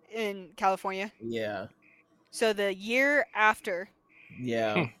 in California? Yeah, So the year after,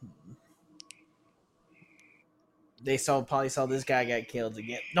 yeah. Hmm. They probably saw this guy got killed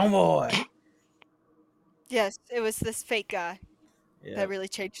again. No more. yes, it was this fake guy that Yep. really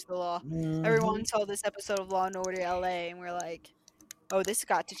changed the law. Hmm. Everyone saw this episode of Law and Order LA and we're like, "Oh, this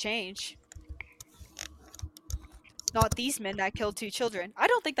got to change. Not these men that killed two children." I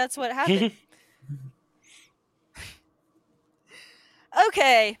don't think that's what happened.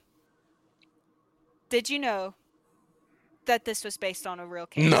 Okay, did you know that this was based on a real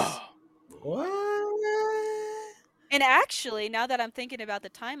No. case? What? And actually, now that I'm thinking about the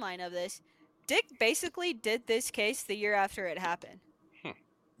timeline of this, Dick basically did this case the year after it happened.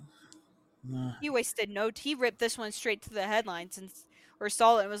 Hmm. He wasted no he ripped this one straight to the headlines and or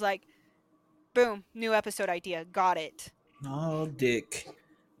saw it and was like, "Boom, new episode idea. Got it." Oh, Dick,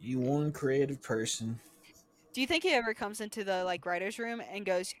 you one creative person. Do you think he ever comes into the like writers room and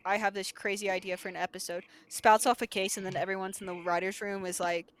goes, "I have this crazy idea for an episode." Spouts off a case and then everyone's in the writers room is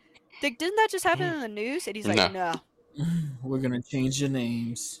like, "Dick, didn't that just happen in the news?" And he's like, No. "No." We're gonna change the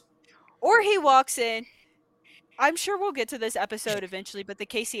names. Or he walks in, I'm sure we'll get to this episode eventually, but the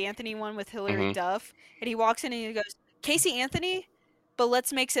Casey Anthony one with Hilary Mhm. Duff, and he walks in and he goes, "Casey Anthony, but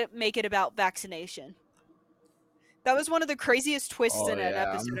let's make it about vaccination." That was one of the craziest twists Oh in an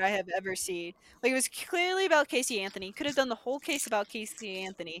yeah. episode I have ever seen. Like, it was clearly about Casey Anthony. Could have done the whole case about Casey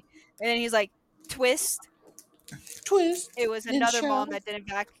Anthony, and then he's like, "Twist, Twist it was and another mom shout, that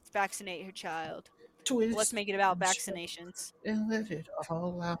didn't vaccinate her child. Let's twist make it about and shout, vaccinations." and let it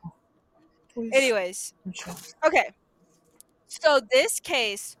all out. Twist Anyways, and shout. okay. So this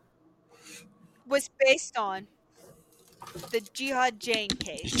case was based on the Jihad Jane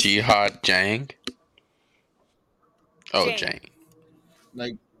case. Jihad Jang. Oh, Jane. Jane.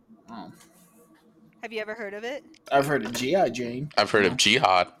 Like, oh, Have you ever heard of it? I've heard of GI Jane. I've heard of No.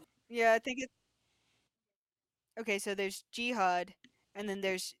 jihad. Yeah, I think it's okay. So there's Jihad, and then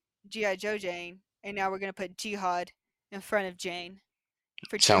there's G.I. Joe Jane, and now we're gonna put Jihad in front of Jane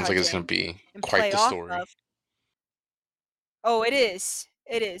for Sounds Jihad like it's gonna Jane be and quite play the off story. of. Oh, it is.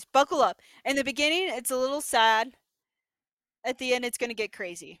 It is. Buckle up. In the beginning, it's a little sad. At the end, it's gonna get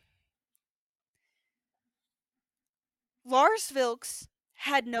crazy. Lars Vilks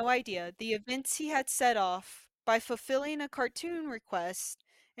had no idea the events he had set off by fulfilling a cartoon request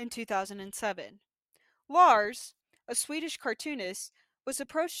in 2007. Lars, a Swedish cartoonist, was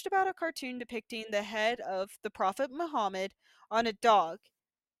approached about a cartoon depicting the head of the Prophet Muhammad on a dog,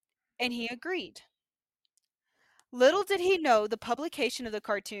 and he agreed. Little did he know the publication of the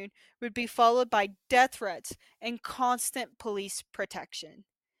cartoon would be followed by death threats and constant police protection.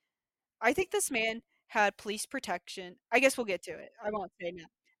 I think this man had police protection. I guess we'll get to it. I won't say now.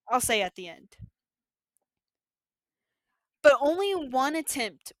 I'll say at the end. But only one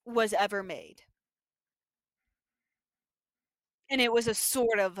attempt was ever made, and it was a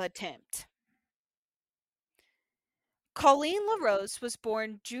sort of attempt. Colleen LaRose was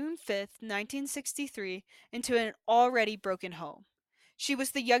born June 5th, 1963, into an already broken home. She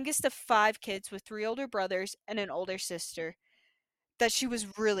was the youngest of five kids with three older brothers and an older sister that she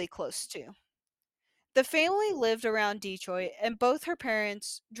was really close to. The family lived around Detroit, and both her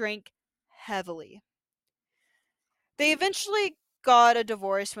parents drank heavily. They eventually got a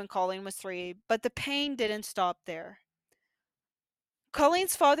divorce when Colleen was 3, but the pain didn't stop there.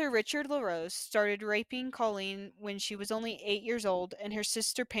 Colleen's father, Richard LaRose, started raping Colleen when she was only 8 years old, and her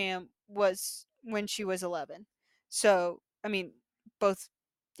sister Pam was when she was 11. So, I mean, both,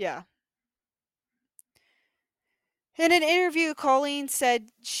 yeah. In an interview, Colleen said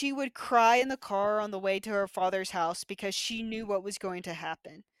she would cry in the car on the way to her father's house because she knew what was going to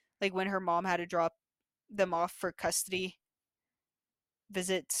happen. Like when her mom had to drop them off for custody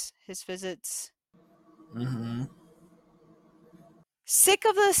visits, his visits. Mm-hmm. Sick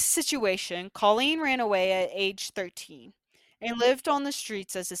of the situation, Colleen ran away at age 13. and lived on the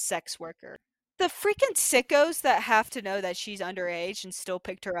streets as a sex worker. The freaking sickos that have to know that she's underage and still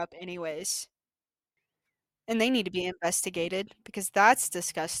picked her up anyways. And they need to be investigated because that's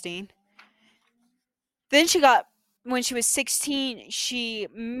disgusting. Then when she was 16, she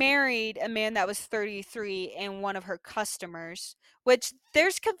married a man that was 33 and one of her customers, which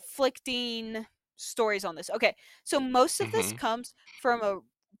there's conflicting stories on this. Okay, so most of this Mm-hmm. comes from a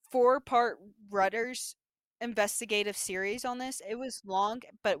 4-part Rudders investigative series on this. It was long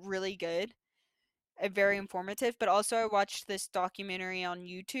but really good and very informative. But also, I watched this documentary on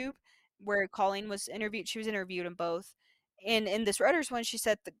YouTube where Colleen was interviewed. She was interviewed in both. And in this Reuters one, she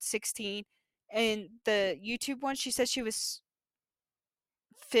said that 16. And the YouTube one, she said she was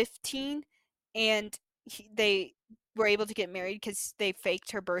 15 and they were able to get married because they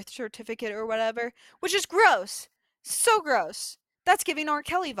faked her birth certificate or whatever, which is gross. So gross. That's giving R.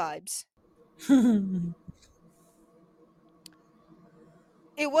 Kelly vibes.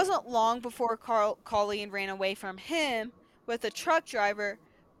 It wasn't long before Colleen ran away from him with a truck driver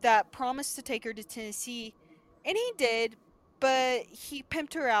that promised to take her to Tennessee, and he did, but he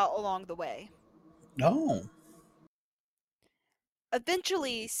pimped her out along the way. No.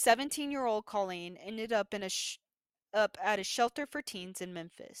 Eventually, 17-year-old Colleen ended up up at a shelter for teens in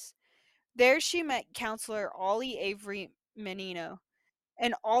Memphis. There she met counselor Ollie Avery Menino,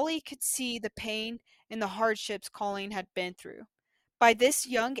 and Ollie could see the pain and the hardships Colleen had been through. By this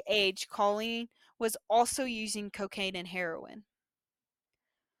young age, Colleen was also using cocaine and heroin.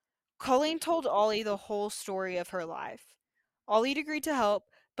 Colleen told Ollie the whole story of her life. Ollie agreed to help,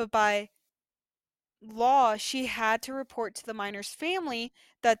 but by law, she had to report to the minor's family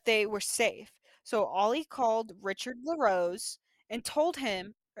that they were safe. So Ollie called Richard LaRose and told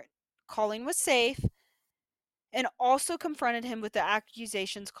him Colleen was safe and also confronted him with the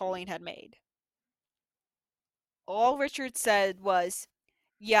accusations Colleen had made. All Richard said was,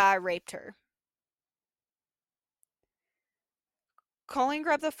 "Yeah, I raped her." Colleen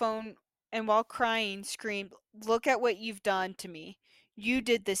grabbed the phone and while crying screamed, "Look at what you've done to me. You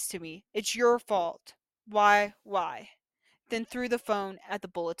did this to me. It's your fault. Why? Why?" Then threw the phone at the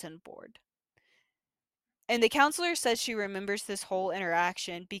bulletin board. And the counselor says she remembers this whole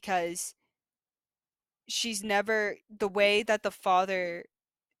interaction because she's never, the way that the father,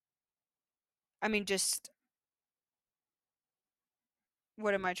 I mean, just,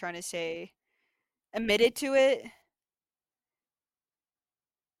 what am I trying to say? Admitted to it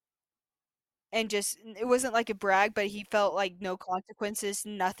and just, it wasn't like a brag, but he felt like no consequences,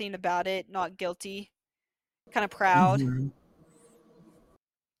 nothing about it, not guilty, kind of proud. Hmm.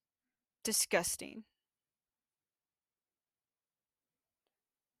 Disgusting.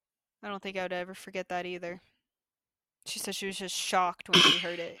 I don't think I would ever forget that either. She said she was just shocked when she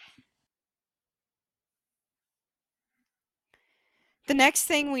heard it. The next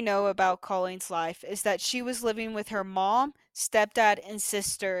thing we know about Colleen's life is that she was living with her mom, stepdad, and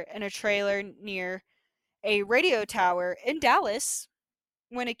sister in a trailer near a radio tower in Dallas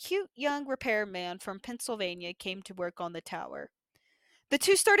when a cute young repairman from Pennsylvania came to work on the tower. The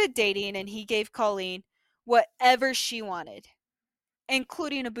two started dating, and he gave Colleen whatever she wanted,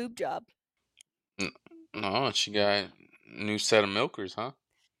 including a boob job. No, she got a new set of milkers, huh?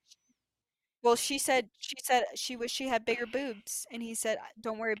 Well, she said she wished she had bigger boobs, and he said,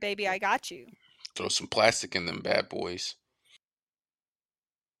 "Don't worry, baby, I got you." Throw some plastic in them bad boys.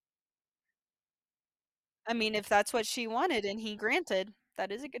 I mean, if that's what she wanted and he granted,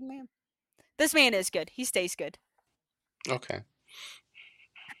 that is a good man. This man is good. He stays good. Okay.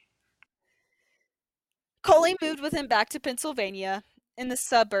 Colleen moved with him back to Pennsylvania in the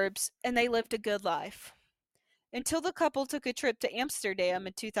suburbs, and they lived a good life until the couple took a trip to Amsterdam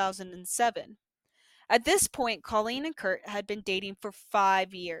in 2007. At this point, Colleen and Kurt had been dating for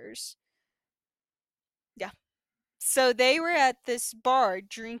 5 years. Yeah. So they were at this bar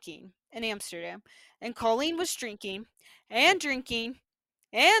drinking in Amsterdam, and Colleen was drinking and drinking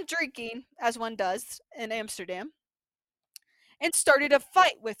and drinking, as one does in Amsterdam, and started a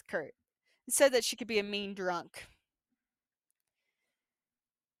fight with Kurt and said that she could be a mean drunk.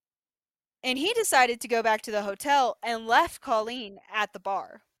 And he decided to go back to the hotel and left Colleen at the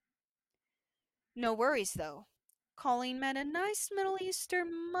bar. No worries though. Colleen met a nice Middle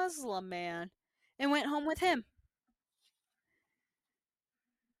Eastern Muslim man and went home with him.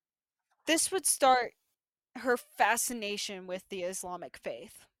 This would start her fascination with the Islamic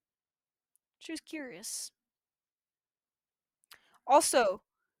faith. She was curious. Also,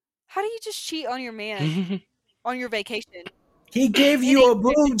 how do you just cheat on your man on your vacation He gave in you a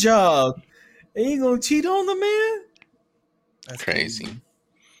Amsterdam? boob job. And you gonna cheat on the man? That's Crazy. crazy.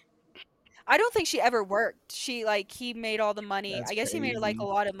 I don't think she ever worked. He made all the money. That's I guess he made, like, a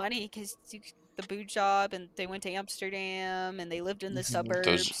crazy. lot of money because the boot job, and they went to Amsterdam, and they lived in the This is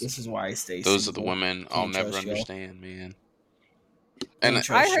Those suburbs. this is why I stay those are the single. women I'll Can't never trust y'all. understand, man. And Can't I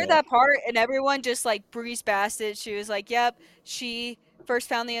trust heard y'all. that part, and everyone just, like, breezed past it. She was like, "Yep, she first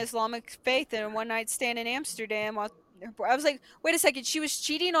found the Islamic faith in a one-night stand in Amsterdam while." I was like, "Wait a second, she was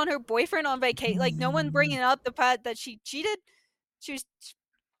cheating on her boyfriend on vacation, like, no one bringing up the fact that she cheated? She was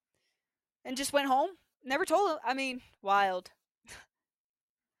and just went home? Never told him?" I mean, wild.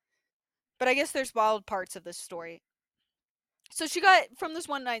 But I guess there's wild parts of this story. So she got from this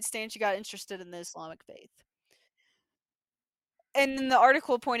one-night stand, she got interested in the Islamic faith. And then the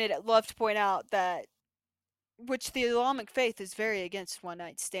article pointed loved to point out that which the Islamic faith is very against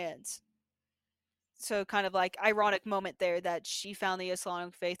one-night stands. So kind of like ironic moment there that she found the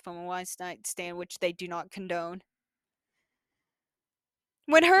Islamic faith from a one night stand, which they do not condone.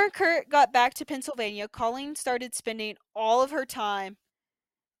 When her and Kurt got back to Pennsylvania, Colleen started spending all of her time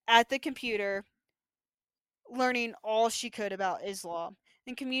at the computer learning all she could about Islam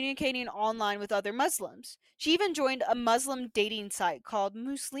and communicating online with other Muslims. She even joined a Muslim dating site called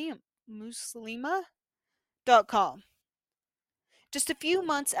Muslima.com. Just a few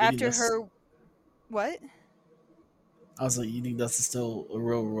months You think after that's? her what? I was like, you think that's still a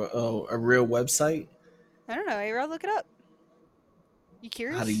real website? I don't know, Ariel, look it up. You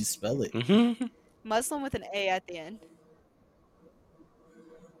How do you curious? spell it? hmm Muslim with an A at the end.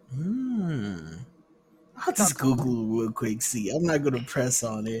 Hmm. I'll Dot just com. Google it real quick. See, I'm not gonna press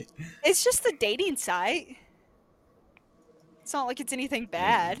on it. It's just a dating site. It's not like it's anything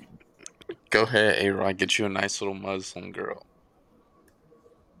bad. Go ahead, A Rod, get you a nice little Muslim girl.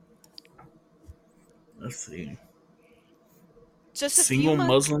 Let's see. Just a few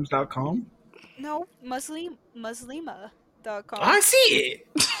months. SingleMuslims.com. No, Muslima.com. I see it.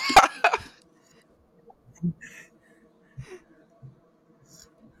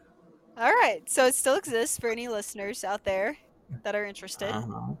 All right, so it still exists for any listeners out there that are interested. Uh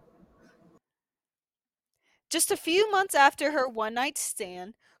huh. Just a few months after her one night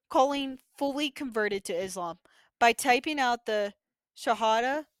stand, Colleen fully converted to Islam by typing out the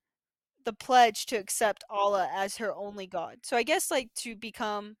Shahada, the pledge to accept Allah as her only God. So I guess like to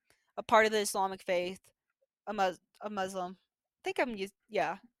become a part of the Islamic faith, a Muslim. I think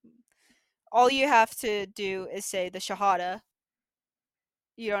yeah. All you have to do is say the Shahada.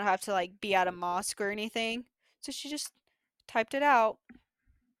 You don't have to like be at a mosque or anything. So she just typed it out.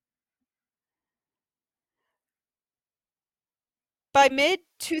 By mid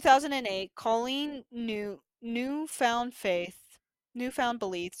 2008, Colleen knew newfound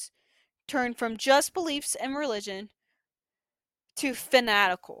beliefs turned from just beliefs and religion to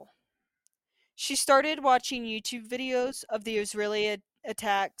fanatical. She started watching YouTube videos of the Israeli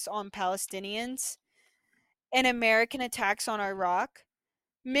attacks on Palestinians and American attacks on Iraq.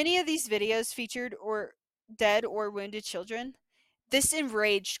 Many of these videos featured or dead or wounded children. This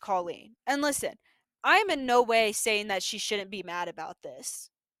enraged Colleen. And listen, I'm in no way saying that she shouldn't be mad about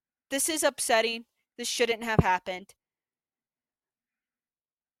this. This is upsetting. This shouldn't have happened.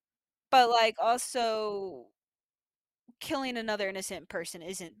 But like also killing another innocent person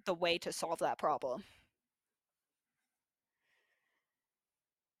isn't the way to solve that problem.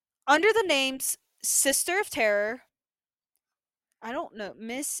 Under the names Sister of Terror, I don't know,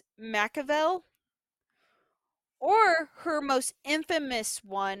 Miss Machiavel, or her most infamous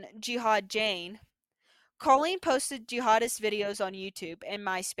one, Jihad Jane, Colleen posted jihadist videos on YouTube and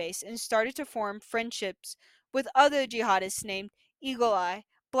MySpace and started to form friendships with other jihadists named Eagle Eye,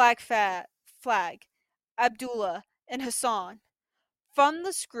 Flag, Abdullah, and Hassan. From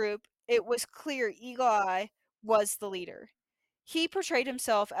this group, it was clear Eagle Eye was the leader. He portrayed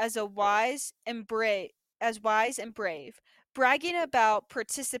himself as wise and brave, bragging about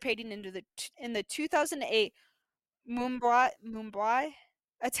participating in the 2008 Mumbai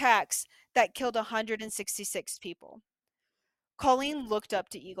attacks that killed 166 people. Colleen looked up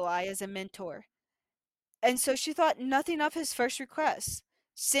to Eagle Eye as a mentor, and so she thought nothing of his first request.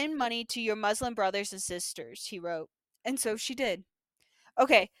 Send money to your Muslim brothers and sisters, he wrote. And so she did.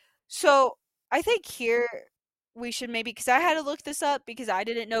 Okay, so I think here we should maybe, because I had to look this up because I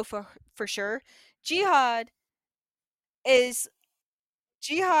didn't know for sure. Jihad is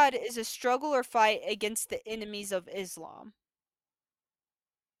jihad is a struggle or fight against the enemies of Islam,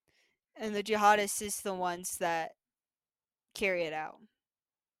 and the jihadists is the ones that carry it out.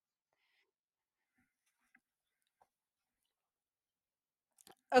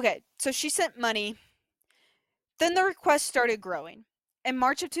 Okay, so she sent money. Then the request started growing. In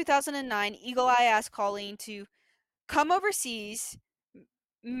March of 2009, Eagle Eye asked Colleen to come overseas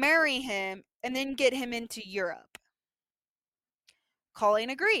marry him, and then get him into Europe. Colleen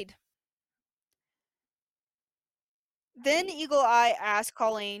agreed. Then Eagle Eye asked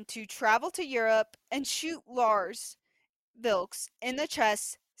Colleen to travel to Europe and shoot Lars Vilks in the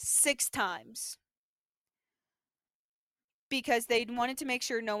chest 6 times because they wanted to make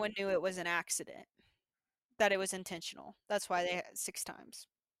sure no one knew it was an accident, that it was intentional. That's why they had 6 times.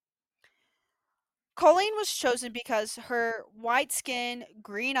 Colleen was chosen because her white skin,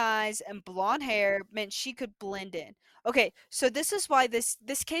 green eyes, and blonde hair meant she could blend in. Okay, so this is why this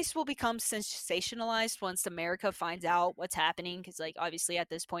case will become sensationalized once America finds out what's happening, because like obviously at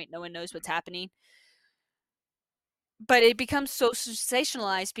this point no one knows what's happening. But it becomes so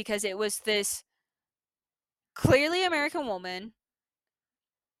sensationalized because it was this clearly American woman,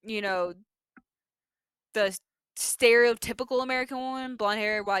 you know, the stereotypical American woman, blonde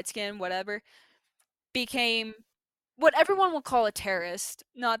hair, white skin, whatever, became what everyone will call a terrorist.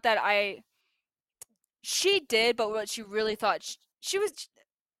 Not that she did, but what she really thought she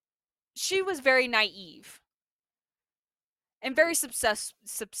was very naive and very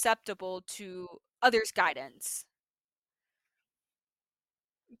susceptible to others' guidance.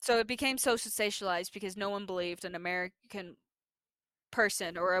 So it became so sensationalized because no one believed an American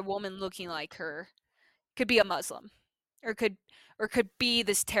person or a woman looking like her could be a Muslim or could be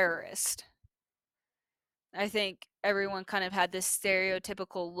this terrorist. I think everyone kind of had this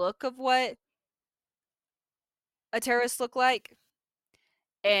stereotypical look of what a terrorist looked like,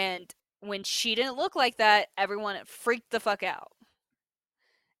 and when she didn't look like that, everyone freaked the fuck out.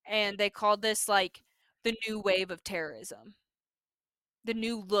 And they called this like the new wave of terrorism, the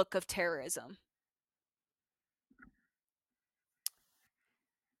new look of terrorism.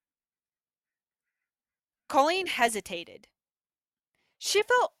 Colleen hesitated. She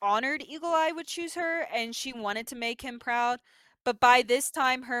felt honored Eagle Eye would choose her and she wanted to make him proud, but by this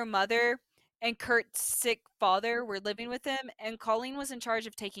time her mother and Kurt's sick father were living with him and Colleen was in charge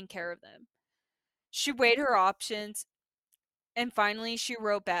of taking care of them. She weighed her options and finally she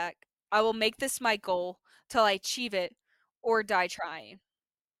wrote back, "I will make this my goal till I achieve it or die trying."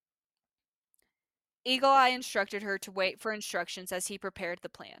 Eagle Eye instructed her to wait for instructions as he prepared the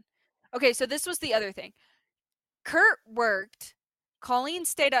plan. Okay, so this was the other thing. Kurt worked. Colleen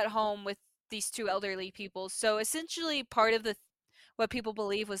stayed at home with these two elderly people. So essentially, part of the what people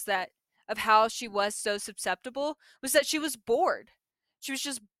believe was that of how she was so susceptible was that she was bored. She was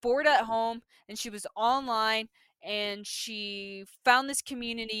just bored at home and she was online and she found this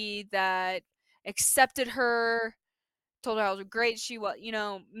community that accepted her, told her how great she was,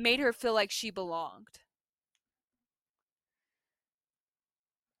 made her feel like she belonged.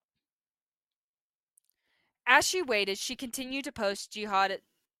 As she waited, she continued to post jihadi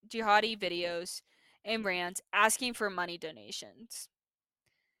videos and rants asking for money donations.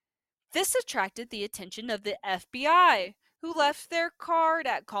 This attracted the attention of the FBI, who left their card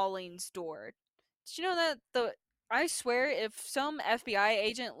at Colleen's door. Did you know that I swear if some FBI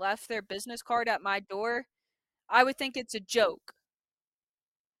agent left their business card at my door, I would think it's a joke,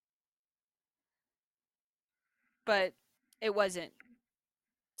 but it wasn't.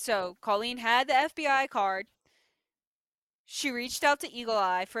 So, Colleen had the FBI card. She reached out to Eagle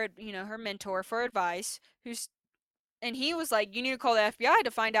Eye for, her mentor for advice, and he was like, "You need to call the FBI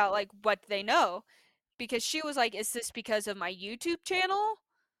to find out like what they know," because she was like, "Is this because of my YouTube channel,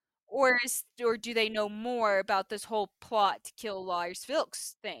 or do they know more about this whole plot to kill Lars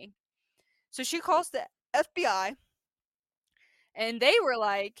Vilks thing?" So she calls the FBI, and they were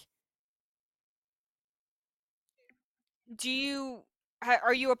like, "Do you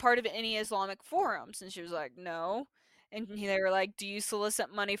are you a part of any Islamic forums?" And she was like, "No." And they were like, "Do you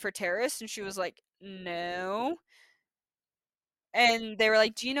solicit money for terrorists?" And she was like, "No." And they were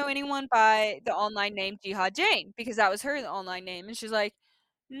like, "Do you know anyone by the online name Jihad Jane?" Because that was her online name. And she's like,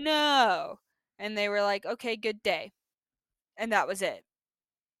 "No." And they were like, "Okay, good day." And that was it.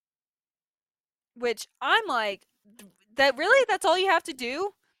 Which I'm like, that really? That's all you have to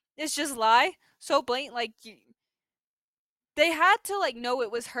do? Is just lie? So blatant. Like, they had to, like, know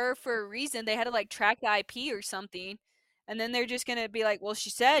it was her for a reason. They had to, like, track the IP or something. And then they're just going to be like, "Well, she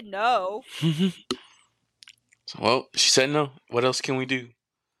said no." So, well, she said no. What else can we do?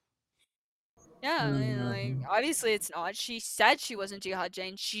 Yeah, I mean, like, Mhm. obviously it's not. She said she wasn't Jihad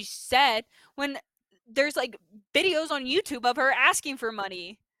Jane. She said when there's like videos on YouTube of her asking for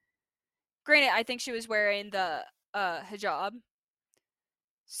money. Granted, I think she was wearing the hijab,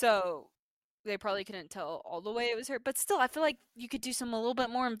 so they probably couldn't tell all the way it was her. But still, I feel like you could do some a little bit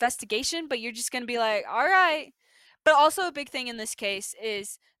more investigation. But you're just gonna be like, all right. But also a big thing in this case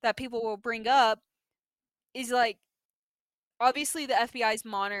is that people will bring up is like obviously the FBI is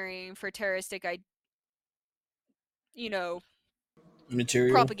monitoring for terroristic, you know,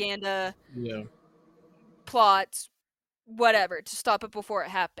 Material. propaganda, Yeah. plots, whatever, to stop it before it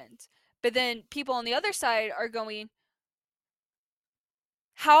happens. But then people on the other side are going,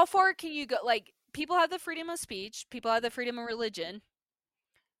 how far can you go? Like, people have the freedom of speech, people have the freedom of religion.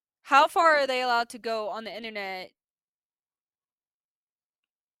 How far are they allowed to go on the internet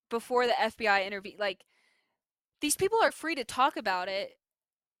before the FBI intervene? Like, these people are free to talk about it.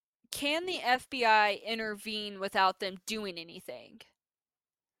 Can the FBI intervene without them doing anything?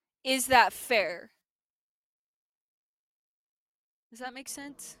 Is that fair? Does that make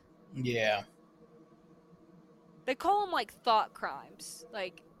sense? Yeah. They call them like thought crimes.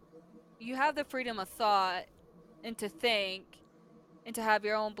 Like, you have the freedom of thought and to think and to have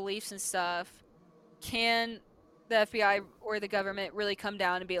your own beliefs and stuff. Can the FBI or the government really come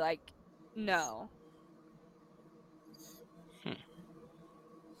down and be like, no? Hmm.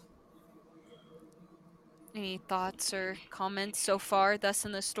 Any thoughts or comments so far thus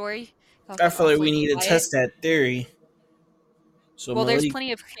in the story? Y'all I get feel like awfully we need to quiet. test that theory. So Well, Malik,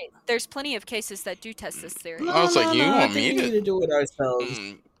 there's plenty of cases that do test this theory. I no, was like, no, you no. I want think me we to? need to do it ourselves.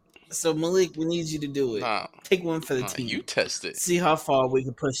 Mm, So Malik, we need you to do it. nah, Take one for the nah. You team. test it. See how far we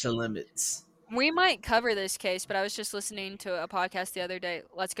can push the limits. We might cover this case, but I was just listening to a podcast the other day.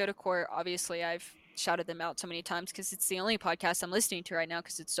 Let's Go to Court. Obviously, I've shouted them out so many times because it's the only podcast I'm listening to right now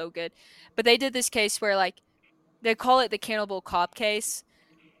because it's so good. But they did this case where, like, they call it the cannibal cop case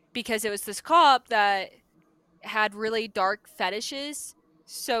because it was this cop that had really dark fetishes.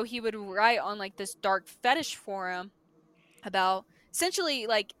 So he would write on like this dark fetish forum about essentially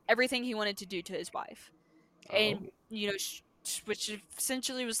like everything he wanted to do to his wife. Oh, And, which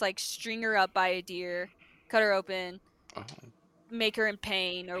essentially was like string her up by a deer, cut her open, oh, make her in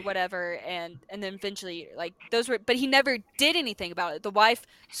pain or whatever, and then eventually like those were, but he never did anything about it. The wife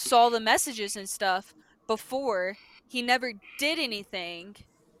saw the messages and stuff before. He never did anything, and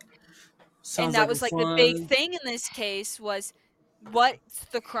Sounds that like a was like the big fun. thing in this case was, what's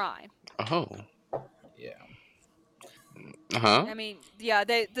the crime? oh. Yeah. Huh? I mean, yeah,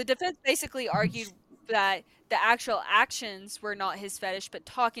 the defense basically argued that the actual actions were not his fetish, but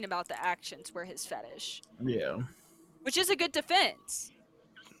talking about the actions were his fetish, Yeah. which is a good defense.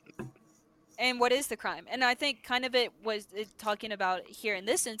 And what is the crime? And I think kind of talking about here in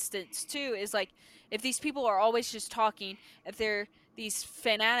this instance too is like, if these people are always just talking, if they're these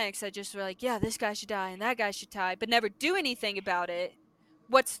fanatics that just are like, yeah, this guy should die and that guy should die, but never do anything about it,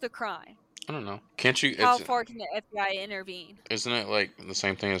 what's the crime? I don't know. Can't you? How far can the FBI intervene? Isn't it like the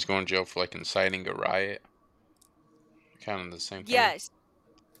same thing as going to jail for like inciting a riot? Kind of the same thing. Yes,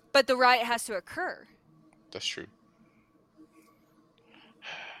 but the riot has to occur. That's true.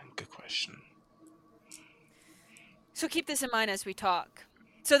 Good question. So keep this in mind as we talk.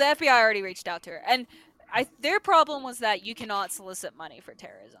 So the FBI already reached out to her, and their problem was that you cannot solicit money for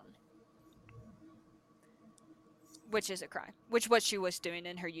terrorism, which is a crime, which what she was doing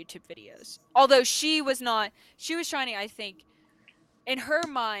in her YouTube videos. Although she was not, she was trying to, I think, in her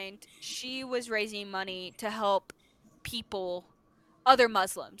mind, she was raising money to help people, other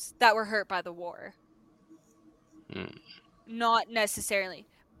Muslims that were hurt by the war, Mm. not necessarily.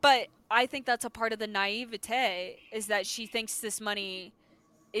 But I think that's a part of the naivete is that she thinks this money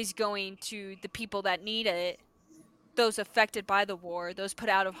is going to the people that need it, those affected by the war, those put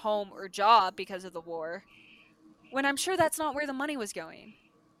out of home or job because of the war, when I'm sure that's not where the money was going.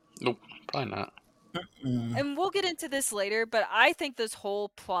 Nope, probably not. Mm. And we'll get into this later, but I think this whole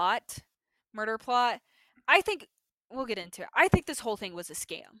plot, murder plot, I think we'll get into it. I think this whole thing was a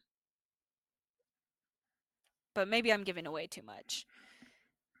scam. But maybe I'm giving away too much.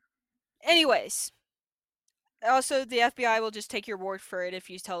 Anyways, also the FBI will just take your word for it if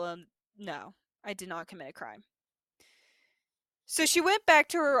you tell them, no, I did not commit a crime. So she went back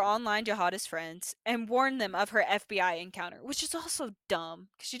to her online jihadist friends and warned them of her FBI encounter, which is also dumb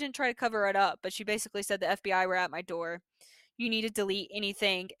because she didn't try to cover it up, but she basically said the FBI were at my door. You need to delete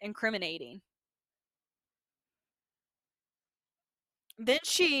anything incriminating. Then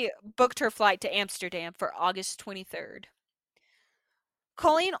she booked her flight to Amsterdam for August 23rd.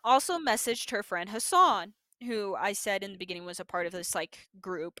 Colleen also messaged her friend Hassan, who I said in the beginning was a part of this like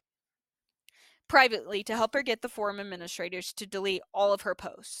group, privately to help her get the forum administrators to delete all of her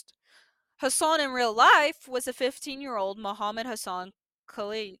posts. Hassan in real life was a 15-year-old Mohammed Hassan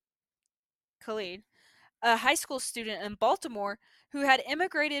Khalid, Khalid, a high school student in Baltimore who had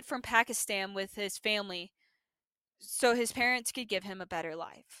immigrated from Pakistan with his family so his parents could give him a better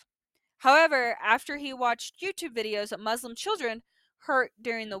life. However, after he watched YouTube videos of Muslim children hurt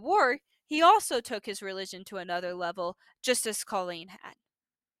during the war, He also took his religion to another level, just as Colleen had.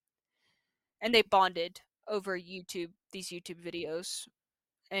 And they bonded over these YouTube videos,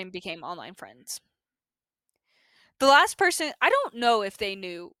 and became online friends. The last person, I don't know if they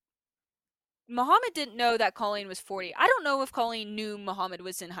knew. Muhammad didn't know that Colleen was 40. I don't know if Colleen knew Muhammad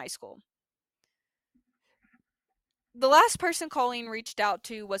was in high school. The last person Colleen reached out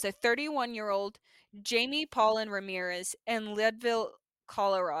to was a 31-year-old Jamie Paulin Ramirez in Leadville,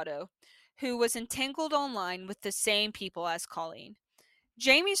 Colorado, who was entangled online with the same people as Colleen.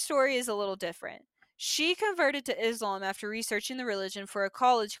 Jamie's story is a little different. She converted to Islam after researching the religion for a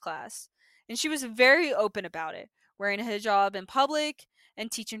college class, and she was very open about it, wearing a hijab in public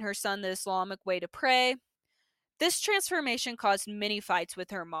and teaching her son the Islamic way to pray. This transformation caused many fights with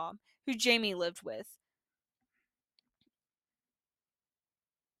her mom, who Jamie lived with.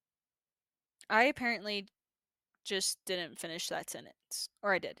 I apparently just didn't finish that sentence.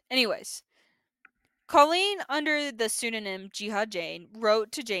 Or I did. Anyways, Colleen, under the pseudonym Jihad Jane,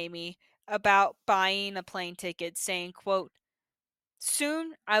 wrote to Jamie about buying a plane ticket, saying, quote,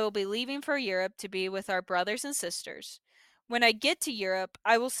 "Soon I will be leaving for Europe to be with our brothers and sisters. When I get to Europe,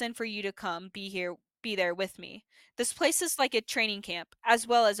 I will send for you to come be there with me. This place is like a training camp as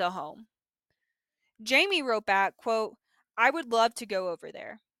well as a home." Jamie wrote back, quote, "I would love to go over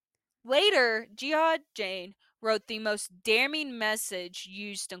there." Later, Jihad Jane wrote the most damning message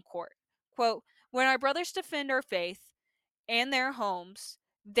used in court. Quote, "When our brothers defend our faith and their homes,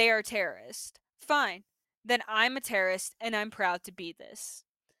 they are terrorists. Fine. Then I'm a terrorist and I'm proud to be this."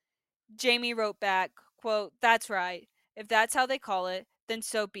 Jamie wrote back, quote, "That's right. If that's how they call it, then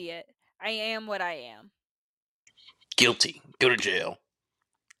so be it. I am what I am." Guilty. Go to jail.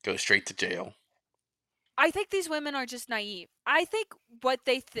 Go straight to jail. I think these women are just naive. I think what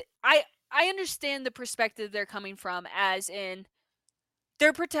I understand the perspective they're coming from, as in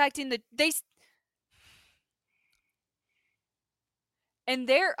they're protecting in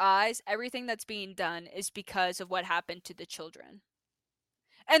their eyes, everything that's being done is because of what happened to the children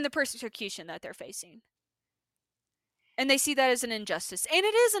and the persecution that they're facing. And they see that as an injustice, and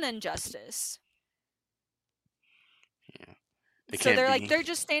it is an injustice. Yeah. They So can't they're like be.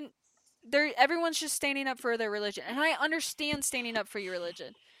 they're everyone's just standing up for their religion. And I understand standing up for your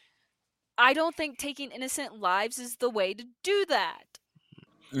religion. I don't think taking innocent lives is the way to do that.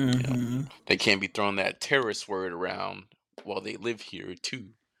 Yeah. Mm-hmm. They can't be throwing that terrorist word around while they live here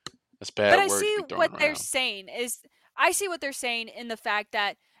too. That's a But bad I word to see be what throwing they're around. saying is I see what they're saying in the fact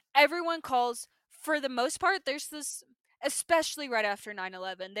that everyone calls, for the most part, there's this, especially right after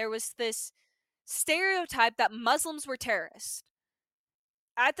 9/11, there was this stereotype that Muslims were terrorists.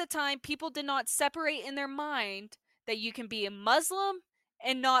 At the time, people did not separate in their mind that you can be a Muslim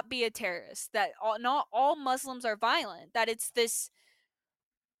and not be a terrorist, that not all Muslims are violent, that it's this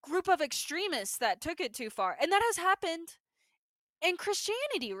group of extremists that took it too far. And that has happened in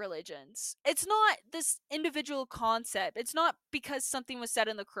Christianity religions. It's not this individual concept. It's not because something was said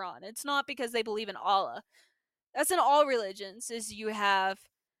in the Quran. It's not because they believe in Allah. That's in all religions, is you have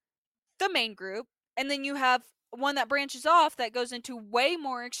the main group, and then you have one that branches off that goes into way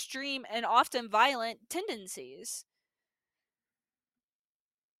more extreme and often violent tendencies.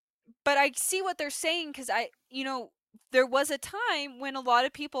 But I see what they're saying, because there was a time when a lot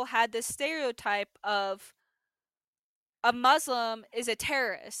of people had this stereotype of a Muslim is a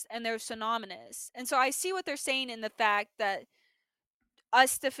terrorist and they're synonymous. And so I see what they're saying in the fact that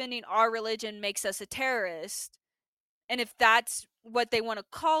us defending our religion makes us a terrorist. And if that's what they want to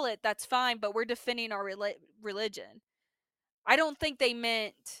call it, that's fine, but we're defending our religion. I don't think they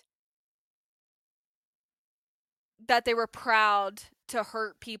meant that they were proud to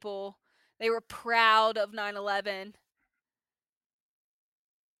hurt people. They were proud of 9/11.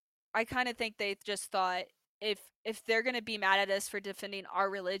 I kind of think they just thought, if they're going to be mad at us for defending our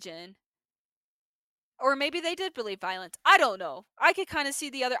religion, or maybe they did believe violence. I don't know. I could kind of see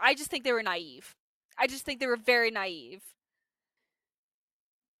the other. I just think they were naive. I just think they were very naive.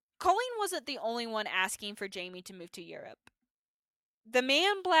 Colleen wasn't the only one asking for Jamie to move to Europe. The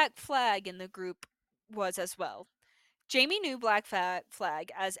man Black Flag in the group was as well. Jamie knew Black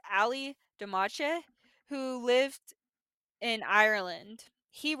Flag as Ali Demache, who lived in Ireland.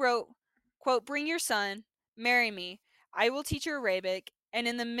 He wrote, quote, "Bring your son, marry me. I will teach you Arabic and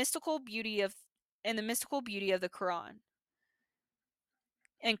in the mystical beauty of the Quran."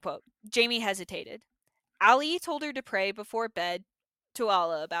 End quote. Jamie hesitated. Ali told her to pray before bed to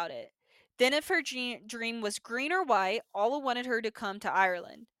Allah about it. Then, if her dream was green or white, Allah wanted her to come to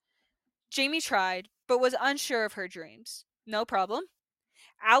Ireland. Jamie tried, but was unsure of her dreams. No problem.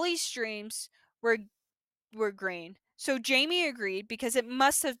 Ali's dreams were green, So Jamie agreed because it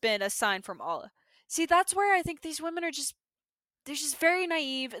must have been a sign from Allah. See, that's where I think these women are just they're just very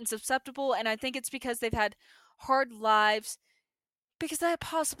naive and susceptible, and I think it's because they've had hard lives. Because that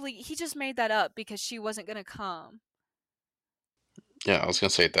possibly he just made that up because she wasn't gonna come. Yeah, I was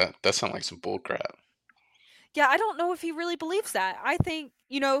gonna say that. That sounds like some bull crap. Yeah, I don't know if he really believes that. I think,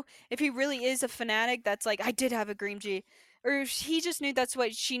 if he really is a fanatic that's like, I did have a dream G, or if he just knew that's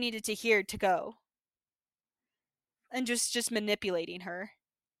what she needed to hear to go and just manipulating her.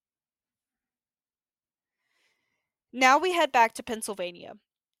 Now we head back to Pennsylvania,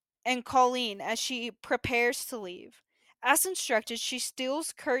 and Colleen, as she prepares to leave, as instructed, she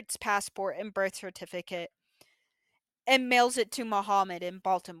steals Kurt's passport and birth certificate and mails it to Mohammed in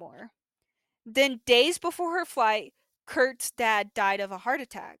Baltimore. Then, days before her flight, Kurt's dad died of a heart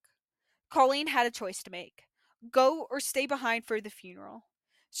attack. Colleen had a choice to make: go or stay behind for the funeral.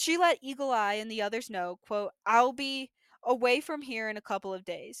 She let Eagle Eye and the others know, quote, I'll be away from here in a couple of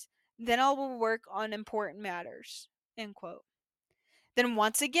days. Then I will work on important matters, end quote. Then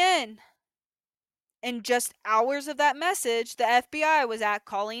once again, in just hours of that message, the FBI was at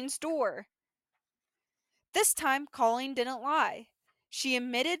Colleen's door. This time, Colleen didn't lie. She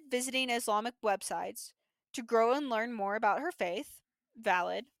admitted visiting Islamic websites to grow and learn more about her faith,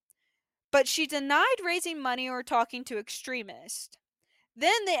 valid, but she denied raising money or talking to extremists.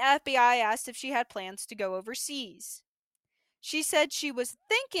 Then the FBI asked if she had plans to go overseas. She said she was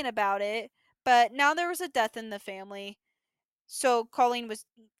thinking about it, but now there was a death in the family, so Colleen was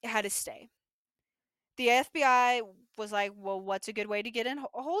had to stay. The FBI was like, "Well, what's a good way to get in a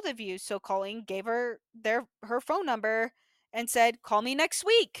hold of you?" So Colleen gave her phone number and said, "Call me next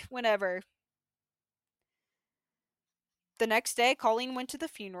week, whenever." The next day, Colleen went to the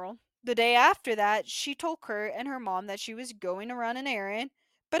funeral. The day after that, she told Kurt and her mom that she was going to run an errand,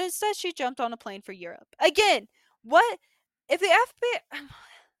 but instead she jumped on a plane for Europe. Again, what if the FBI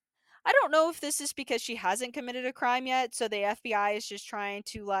I don't know if this is because she hasn't committed a crime yet, so the FBI is just trying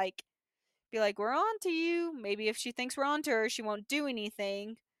to be like, we're on to you. Maybe if she thinks we're on to her, she won't do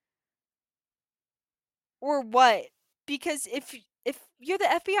anything. Or what? Because if you're the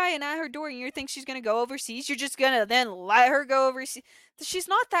FBI and at her door and you think she's gonna go overseas, you're just gonna then let her go overseas. She's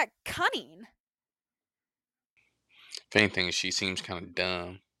not that cunning. If anything, she seems kind of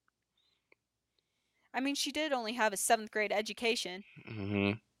dumb. I mean, she did only have a seventh grade education.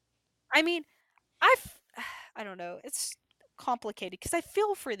 Hmm. I mean, I've I don't know. It's complicated because I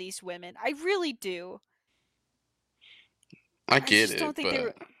feel for these women. I really do. I I get just don't it, think they but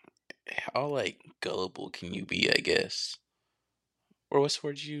were. how like gullible can you be? I guess, or what's the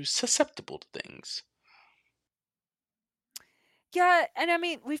word you use? Susceptible to things. Yeah, and I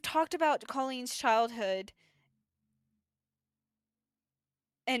mean, we've talked about Colleen's childhood,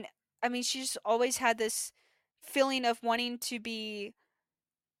 and I mean, she's always had this feeling of wanting to be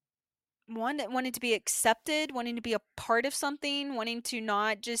accepted, wanting to be a part of something, wanting to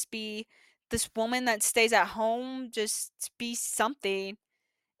not just be this woman that stays at home, just be something.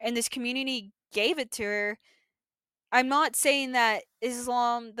 And this community gave it to her. I'm not saying that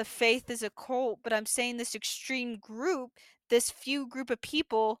Islam, the faith, is a cult, but I'm saying this extreme group, this few group of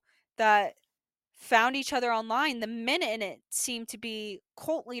people that found each other online, the men in it seem to be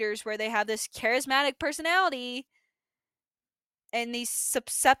cult leaders where they have this charismatic personality, and these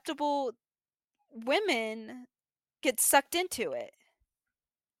susceptible women get sucked into it.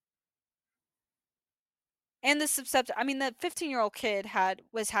 And the susceptible, I mean, the 15-year-old kid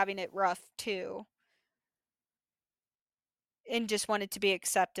was having it rough too, and just wanted to be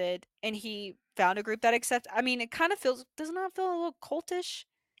accepted, and he found a group that accepts. I mean, it kind of feels, doesn't that feel a little cultish?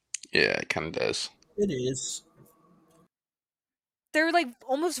 Yeah, it kind of does. It is. They're like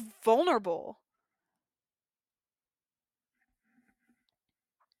almost vulnerable.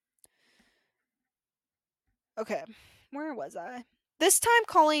 Okay, where was I? This time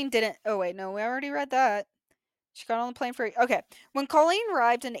Colleen didn't. Oh wait, no, we already read that. She got on the plane for. Okay, when Colleen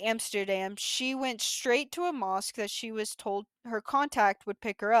arrived in Amsterdam, she went straight to a mosque that she was told her contact would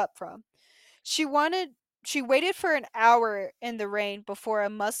pick her up from. She wanted. She waited for an hour in the rain before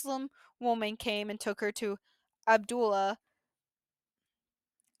a Muslim woman came and took her to Abdullah.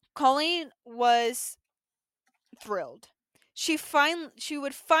 Colleen was thrilled. She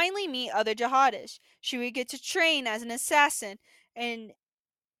would finally meet other jihadists. She would get to train as an assassin and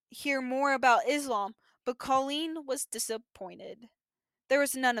hear more about Islam, but Colleen was disappointed. There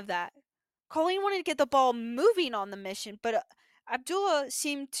was none of that. Colleen wanted to get the ball moving on the mission, but Abdullah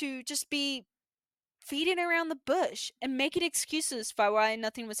seemed to just be feeding around the bush and making excuses for why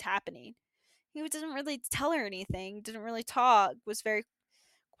nothing was happening. He didn't really tell her anything, didn't really talk, was very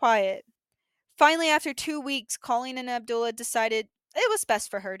quiet. Finally, after 2 weeks, Colleen and Abdullah decided it was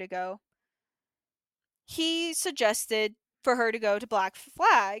best for her to go. He suggested for her to go to Black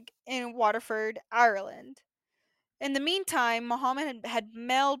Flag in Waterford, Ireland. In the meantime, Mohammed had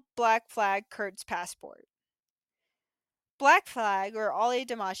mailed Black Flag Kurt's passport. Black Flag, or Ali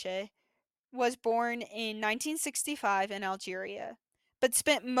Damache, was born in 1965 in Algeria, but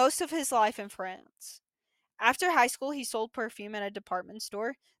spent most of his life in France. After high school, he sold perfume at a department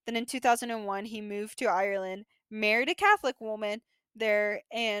store. Then in 2001, he moved to Ireland, married a Catholic woman there,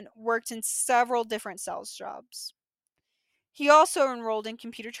 and worked in several different sales jobs. He also enrolled in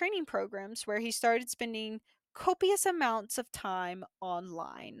computer training programs where he started spending copious amounts of time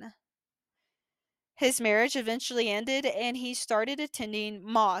online. His marriage eventually ended and he started attending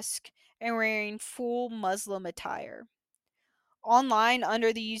mosque and wearing full Muslim attire. Online,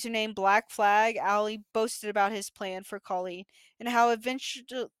 under the username Black Flag, Ali boasted about his plan for Colleen and how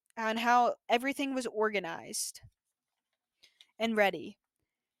everything was organized and ready.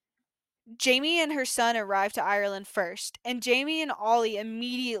 Jamie and her son arrived to Ireland first, and Jamie and Ollie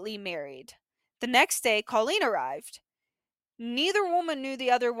immediately married. The next day, Colleen arrived. Neither woman knew the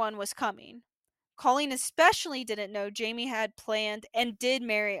other one was coming. Colleen especially didn't know Jamie had planned and did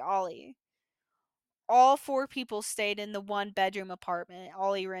marry Ollie. All four people stayed in the one bedroom apartment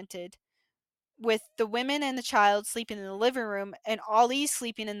Ollie rented, with the women and the child sleeping in the living room and Ollie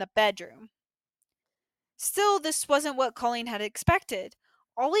sleeping in the bedroom. Still, this wasn't what Colleen had expected.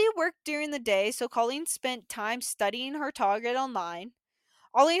 Ollie worked during the day, so Colleen spent time studying her target online.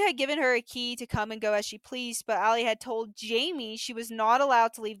 Ollie had given her a key to come and go as she pleased, but Ollie had told Jamie she was not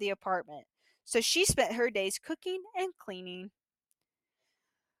allowed to leave the apartment, so she spent her days cooking and cleaning.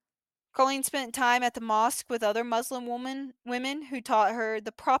 Colleen spent time at the mosque with other Muslim women who taught her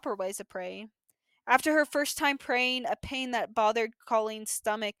the proper ways of praying. After her first time praying, a pain that bothered Colleen's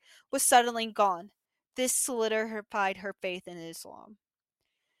stomach was suddenly gone. This solidified her faith in Islam.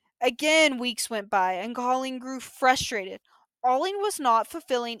 Again, weeks went by, and Colleen grew frustrated. Ollie was not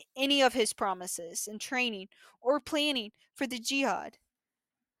fulfilling any of his promises in training or planning for the jihad.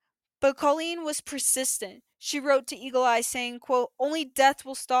 But Colleen was persistent. She wrote to Eagle Eye saying, quote, "Only death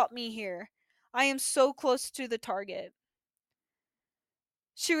will stop me here. I am so close to the target."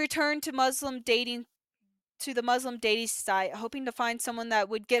 She returned to the Muslim dating site, hoping to find someone that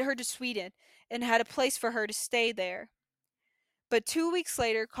would get her to Sweden and had a place for her to stay there. But 2 weeks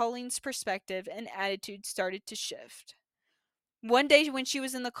later, Colleen's perspective and attitude started to shift. One day, when she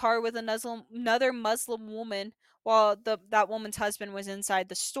was in the car with another Muslim woman while that woman's husband was inside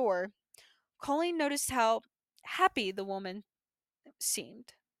the store, Colleen noticed how happy the woman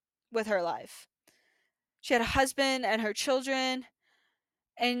seemed with her life. She had a husband and her children,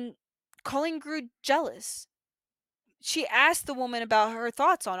 and Colleen grew jealous. She asked the woman about her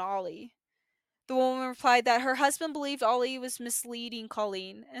thoughts on Ollie. The woman replied that her husband believed Ollie was misleading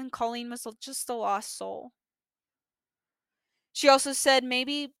Colleen, and Colleen was just a lost soul. She also said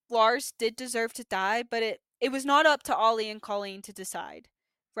maybe Lars did deserve to die, but it was not up to Ollie and Colleen to decide.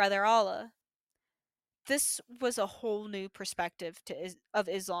 Rather, Allah. This was a whole new perspective of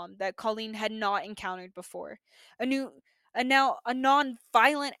Islam that Colleen had not encountered before. A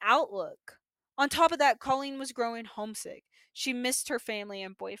non-violent outlook. On top of that, Colleen was growing homesick. She missed her family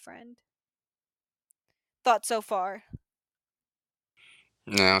and boyfriend. Thoughts so far?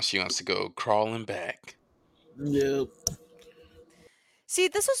 Now she wants to go crawling back. Yep. See,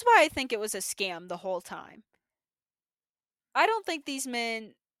 this is why I think it was a scam the whole time. I don't think these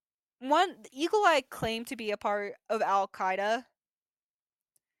men. One, Eagle Eye claimed to be a part of Al Qaeda,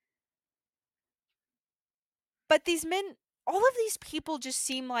 but these men, all of these people just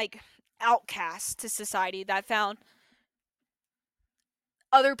seem like outcasts to society that found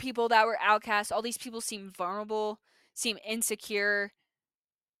other people that were outcasts. All these people seem vulnerable, seem insecure,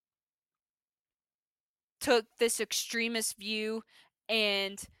 took this extremist view,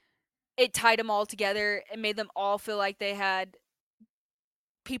 and it tied them all together and made them all feel like they had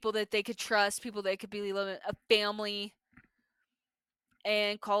people that they could trust, people that could be living a family.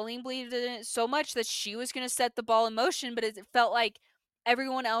 And Colleen believed in it so much that she was going to set the ball in motion, but it felt like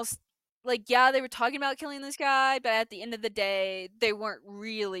everyone else, like, yeah, they were talking about killing this guy, but at the end of the day, they weren't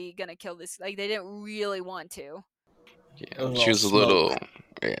really going to kill this. Like, they didn't really want to. It Yeah, was she all was a little. smoke.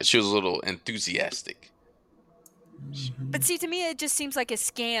 Yeah, she was a little enthusiastic. But see, to me, it just seems like a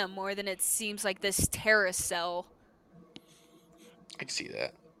scam more than it seems like this terrorist cell. I can see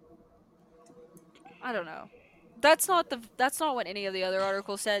that. I don't know. That's not what any of the other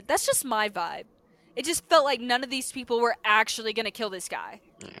articles said. That's just my vibe. It just felt like none of these people were actually going to kill this guy.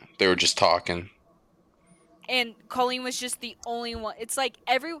 Yeah, they were just talking. And Colleen was just the only one. It's like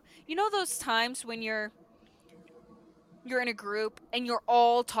those times when you're in a group and you're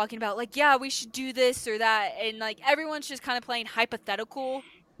all talking about like, yeah, we should do this or that, and like everyone's just kind of playing hypothetical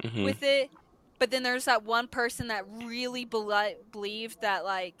Hmm. with it. But then there's that one person that really believed that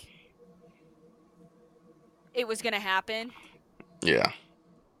like it was gonna happen. Yeah.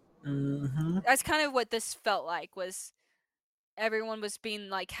 Mm-hmm. That's kind of what this felt like. Was everyone was being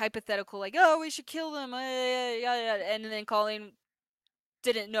like hypothetical, like, oh, we should kill them, and then Colleen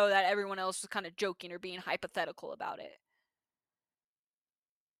didn't know that everyone else was kind of joking or being hypothetical about it.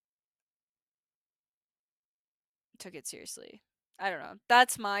 Took it seriously. I don't know.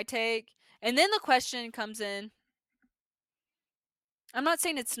 That's my take. And then the question comes in. I'm not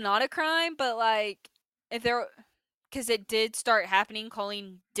saying it's not a crime, but like if there because it did start happening,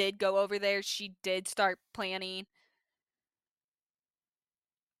 Colleen did go over there, she did start planning.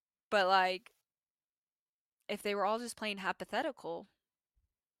 But like if they were all just playing hypothetical,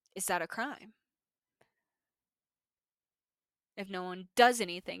 is that a crime? If no one does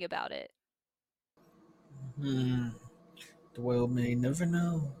anything about it. Hmm. The world may never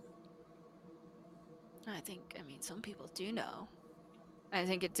know. I mean, some people do know. I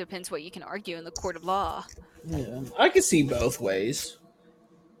think it depends what you can argue in the court of law. Yeah, I could see both ways.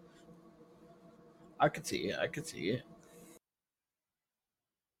 I could see it. I could see it.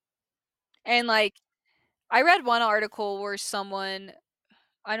 And like, I read one article where someone,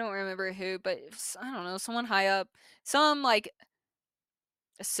 I don't remember who, but I don't know, someone high up, some like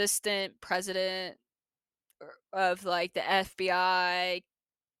assistant president of like the FBI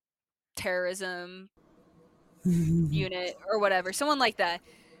terrorism unit or whatever, someone like that.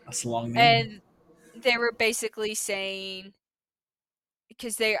 That's a long name. And they were basically saying,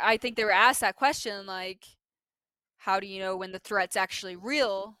 because I think they were asked that question, like, how do you know when the threat's actually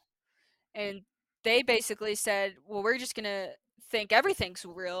real? And they basically said, well, we're just going to think everything's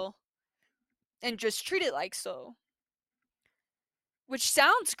real and just treat it like so. Which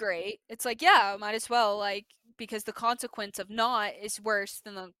sounds great. It's like, yeah, might as well, like, because the consequence of not is worse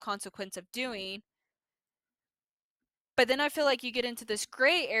than the consequence of doing. But then I feel like you get into this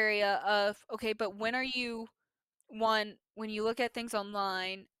gray area of, okay, but when are you, when you look at things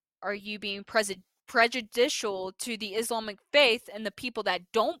online, are you being prejudicial to the Islamic faith and the people that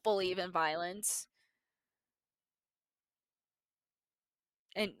don't believe in violence?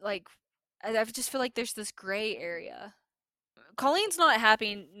 And like, I just feel like there's this gray area. Colleen's not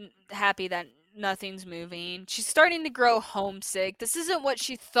happy that nothing's moving. She's starting to grow homesick. This isn't what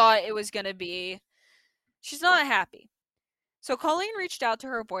she thought it was going to be. She's not happy. So Colleen reached out to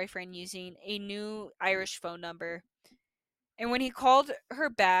her boyfriend using a new Irish phone number. And when he called her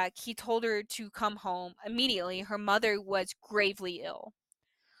back, he told her to come home immediately. Her mother was gravely ill.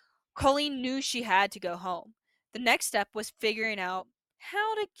 Colleen knew she had to go home. The next step was figuring out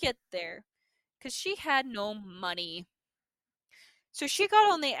how to get there because she had no money. So she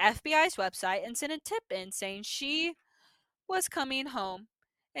got on the FBI's website and sent a tip in saying she was coming home.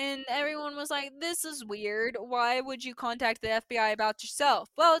 And everyone was like, this is weird. Why would you contact the FBI about yourself?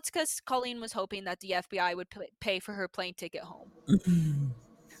 Well, it's because Colleen was hoping that the FBI would pay for her plane ticket home. And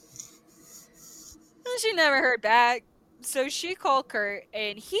she never heard back. So she called Kurt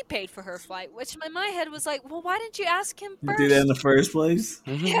and he paid for her flight, which in my head was like, well, why didn't you ask him You do that in the first? first place.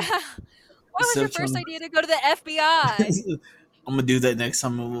 Yeah. Hmm. Why was Instead your of first trying idea to go to the FBI? I'm gonna do that next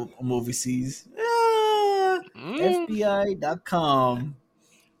time I'm overseas. Mm. FBI.com.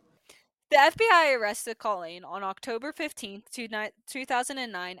 The FBI arrested Colleen on October 15th,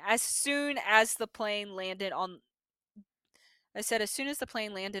 2009, as soon as the plane landed on. I said, as soon as the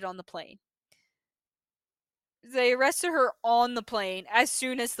plane landed on the plane. They arrested her on the plane as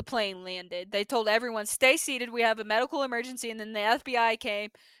soon as the plane landed. They told everyone, stay seated, we have a medical emergency. And then the FBI came,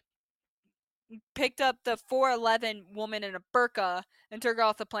 picked up the 4'11 woman in a burqa, and took her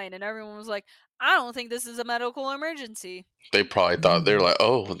off the plane. And everyone was like, I don't think this is a medical emergency. They probably thought they're like,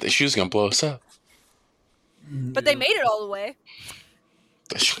 oh, she was gonna blow us up. But they Yeah, made it all the way.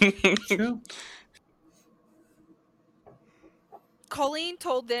 true. Colleen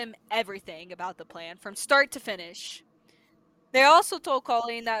told them everything about the plan from start to finish. They also told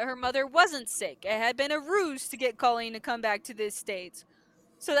Colleen that her mother wasn't sick. It had been a ruse to get Colleen to come back to the States.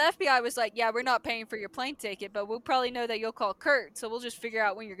 So the FBI was like, yeah, we're not paying for your plane ticket, but we'll probably know that you'll call Kurt, so we'll just figure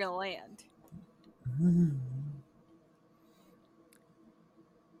out when you're going to land.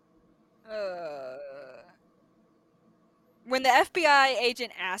 Uh, when the FBI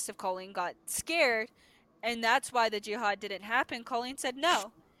agent asked if Colleen got scared, and that's why the jihad didn't happen, Colleen said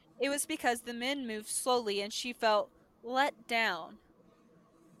no. It was because the men moved slowly and she felt let down.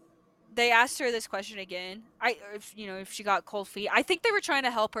 they asked her this question again. If if she got cold feet. I think they were trying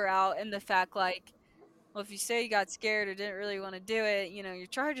to help her out in the fact like, well, if you say you got scared or didn't really want to do it, your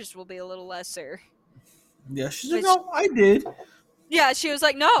charges will be a little lesser. Yeah, she's like, But she, no, I did. yeah, she was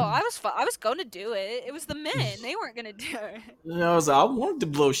like, no, I was going to do it. It was the men; they weren't going to do it. And I was like, I wanted to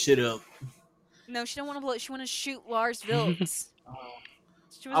blow shit up. No, she don't want to blow. She want to shoot Lars Vilks.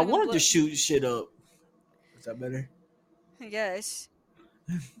 She I wasn't going to wanted to blow. shoot shit up. Is that better? I guess.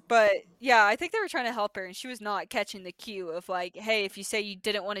 But yeah, I think they were trying to help her, and she was not catching the cue of like, hey, if you say you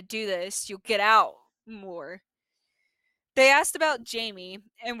didn't want to do this, you'll get out more. They asked about Jamie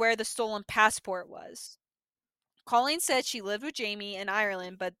and where the stolen passport was. Colleen said she lived with Jamie in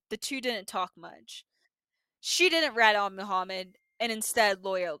Ireland, but the two didn't talk much. She didn't rat on Muhammad and instead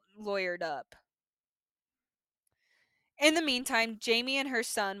lawyered up. In the meantime, Jamie and her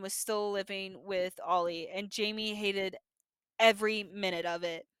son was still living with Ollie, and Jamie hated every minute of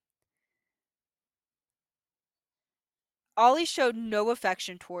it. Ollie showed no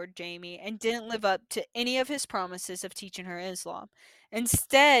affection toward Jamie and didn't live up to any of his promises of teaching her Islam.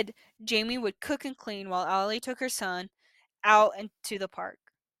 Instead, Jamie would cook and clean while Ollie took her son out into the park.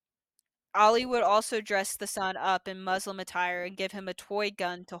 Ollie would also dress the son up in Muslim attire and give him a toy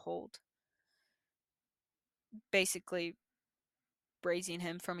gun to hold, basically raising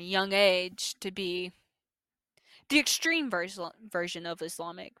him from a young age to be the extreme version of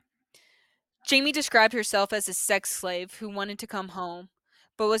Islamic. Jamie described herself as a sex slave who wanted to come home,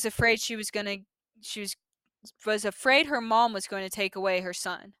 but was afraid she was afraid her mom was going to take away her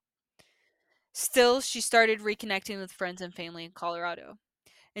son. Still, she started reconnecting with friends and family in Colorado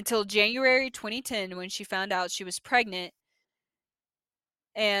until January 2010 when she found out she was pregnant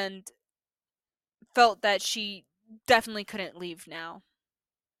and felt that she definitely couldn't leave now.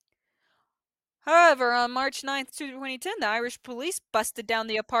 However, on March 9th, 2010, the Irish police busted down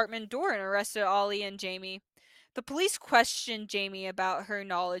the apartment door and arrested Ollie and Jamie. The police questioned Jamie about her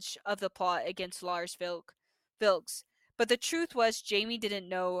knowledge of the plot against Lars Vilks, but the truth was Jamie didn't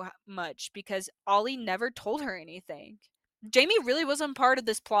know much because Ollie never told her anything. Jamie really wasn't part of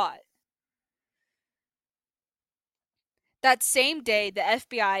this plot. That same day, the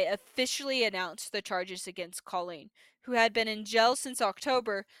FBI officially announced the charges against Colleen, who had been in jail since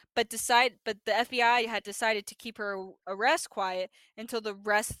October, but the FBI had decided to keep her arrest quiet until the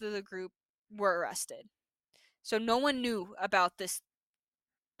rest of the group were arrested. So no one knew about this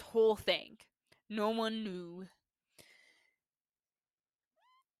whole thing. No one knew.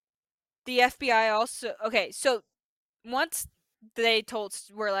 The FBI also so once they told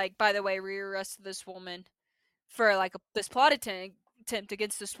were like, by the way, we arrested this woman for like this plot attempt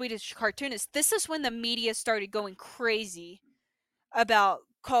against the Swedish cartoonist. This is when the media started going crazy about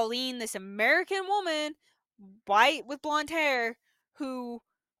Colleen, this American woman, white with blonde hair, who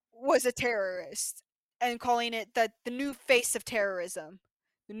was a terrorist, and calling it the new face of terrorism,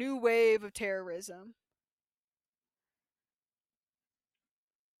 the new wave of terrorism.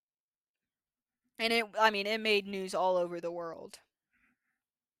 And it made news all over the world.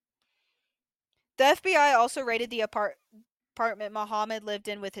 The FBI also raided the apartment Muhammad lived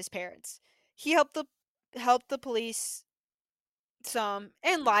in with his parents. He helped the police some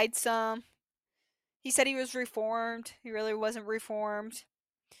and lied some. He said he was reformed. He really wasn't reformed.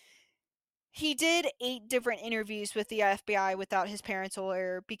 He did 8 different interviews with the FBI without his parents'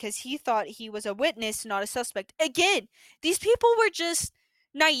 lawyer because he thought he was a witness, not a suspect. Again, these people were just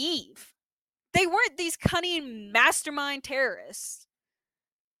naive. They weren't these cunning mastermind terrorists.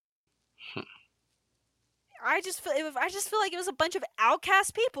 I just feel like it was a bunch of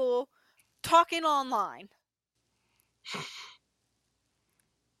outcast people talking online.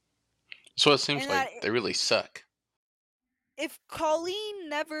 So it seems And like that they really suck. if Colleen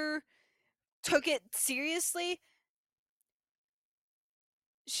never took it seriously,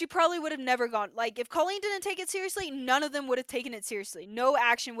 she probably would have never gone. Like, if Colleen didn't take it seriously, none of them would have taken it seriously. No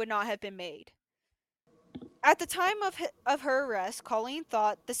action would not have been made. At the time of her arrest, Colleen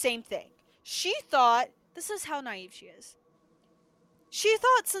thought the same thing. She thought, this is how naive she is. She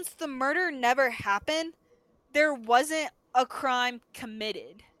thought since the murder never happened, there wasn't a crime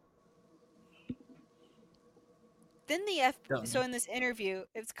committed. Then so Dummy. in this interview,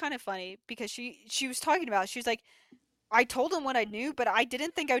 it's kind of funny because she was talking about, she was like, I told him what I knew, but I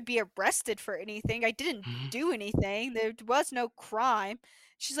didn't think I would be arrested for anything. I didn't Mhm. do anything. There was no crime.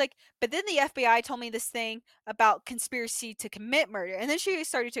 She's like, but then the FBI told me this thing about conspiracy to commit murder. And then she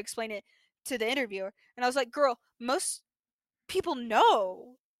started to explain it to the interviewer. And I was like, girl, most people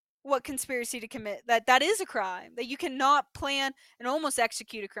know what conspiracy to commit, that is a crime, that you cannot plan and almost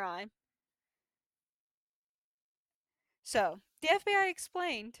execute a crime. So the FBI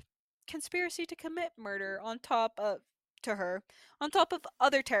explained. conspiracy to commit murder on top of to her, on top of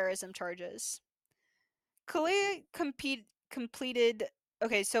other terrorism charges. Khalid completed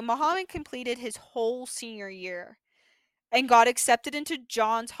okay, so Muhammad completed his whole senior year and got accepted into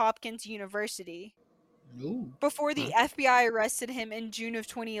Johns Hopkins University Ooh, before mm, the FBI arrested him in June of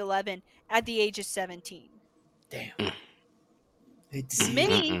 2011 at the age of 17. damn. mm, Hate to see it.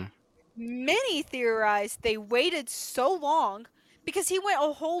 Many, mm. many theorized they waited so long because he went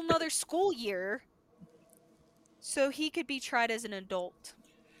a whole nother school year so he could be tried as an adult.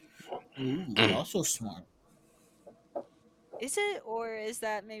 Ooh, Mm. also smart. Is it, or is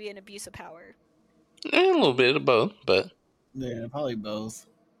that maybe an abuse of power? A little bit of both, but Yeah, probably both.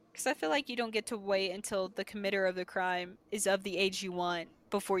 Because I feel like you don't get to wait until the committer of the crime is of the age you want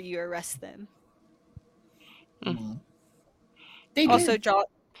before you arrest them. mm, Well, they Also, did.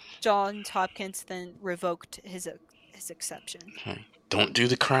 Johns Hopkins then revoked his exception. okay. Don't do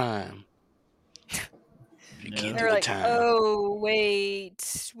the crime. You can't Yeah. They do were the like, time. "Oh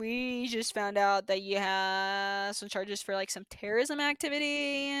wait, we just found out that you have some charges for like some terrorism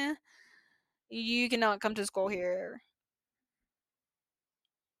activity. You cannot come to school here."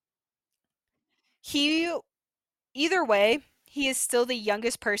 He Either way, he is still the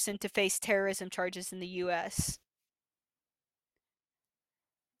youngest person to face terrorism charges in the U.S.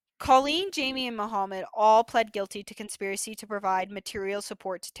 Colleen, Jamie, and Mohammed all pled guilty to conspiracy to provide material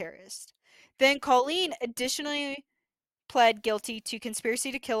support to terrorists. Then Colleen additionally pled guilty to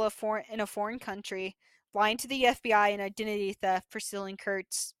conspiracy to kill in a foreign country, lying to the FBI, and identity theft for stealing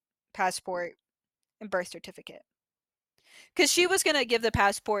Kurt's passport and birth certificate. Because she was gonna give the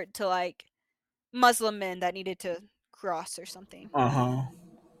passport to like Muslim men that needed to cross or something. Uh huh.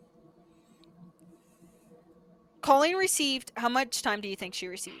 Colleen received how much time do you think she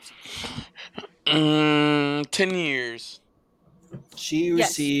received? 10 years. She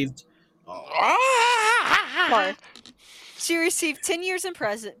Yes, received. Oh, far. She received 10 years in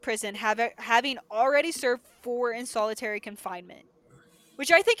prison, having already served 4 in solitary confinement.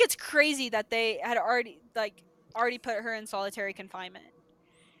 Which I think it's crazy that they had already put her in solitary confinement.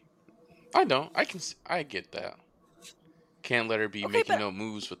 I don't. I get that. Can't let her be Okay, making but no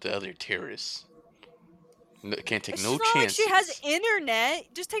moves with the other terrorists. No, can't take it's no not like she has chances.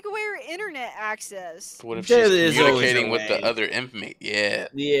 internet. Just take away her internet access. But what if there she's is always a communicating with the way. other inmate? Yeah.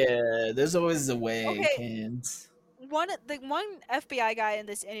 Yeah, there's always a way, Okay, Kens. one FBI guy in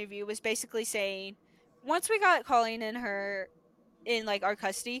this interview was basically saying, once we got Colleen in like our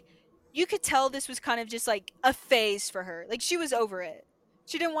custody, you could tell this was kind of just like a phase for her. Like she was over it.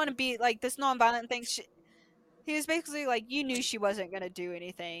 She didn't want to be like this nonviolent thing. He was basically like, you knew she wasn't gonna do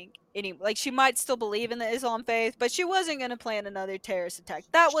anything. Like she might still believe in the Islam faith, but she wasn't gonna plan another terrorist attack.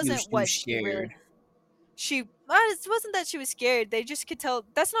 That She was wasn't too what she really. scared. It wasn't that she was scared. They just could tell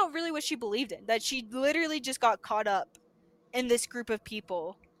that's not really what she believed in. That she literally just got caught up in this group of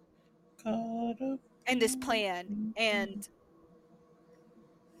people Caught up and this plan, and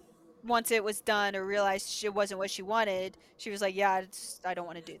once it was done or realized it wasn't what she wanted, she was like, "Yeah, I don't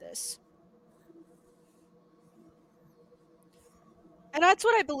want to do this." And that's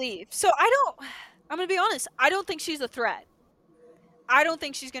what I believe. So I don't. I'm gonna be honest. I don't think she's a threat. I don't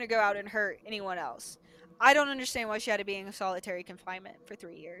think she's gonna go out and hurt anyone else. I don't understand why she had to be in solitary confinement for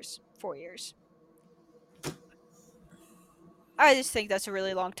 3 years, 4 years. I just think that's a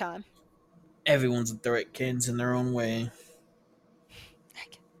really long time. Everyone's a threat, Kens, in their own way.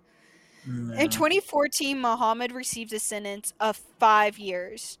 In Yeah. 2014, Muhammad received a sentence of 5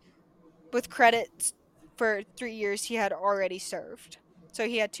 years with credits for 3 years he had already served. So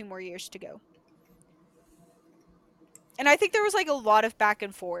he had 2 more years to go. And I think there was like a lot of back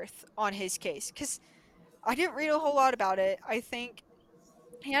and forth on his case because I didn't read a whole lot about it. I think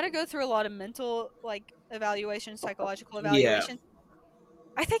he had to go through a lot of mental like evaluations, psychological Yeah. evaluations.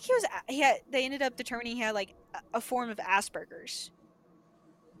 I think they ended up determining he had like a form of Asperger's.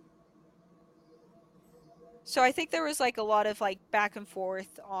 So I think there was like a lot of like back and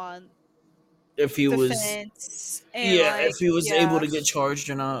forth on If he was, defense and yeah, like if he was able yeah, to get charged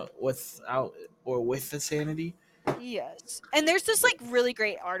or not without or with the sanity. yes. And there's this like really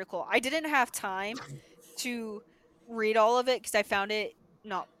great article. I didn't have time to read all of it because I found it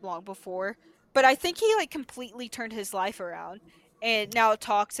not long before. But I think he like completely turned his life around and now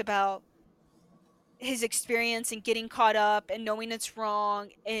talks about his experience and getting caught up and knowing it's wrong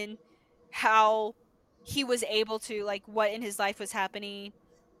and how he was able to like what in his life was happening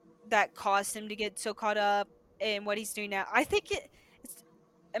that caused him to get so caught up and what he's doing now. I think it's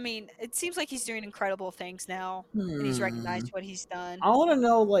I mean, it seems like he's doing incredible things now and he's Hmm. recognized what he's done. I want to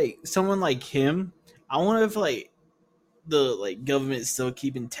know, like, someone like him. I wonder if, like, the like government still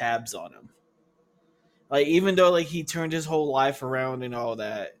keeping tabs on him. Like even though like he turned his whole life around and all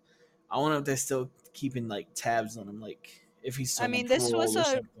that, I wonder if they're still keeping like tabs on him, like if he's I still on mean, parole or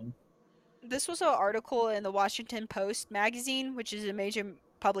something. this was an article in the Washington Post magazine, which is a major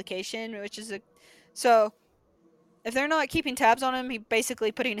publication, which is a so if they're not keeping tabs on him, he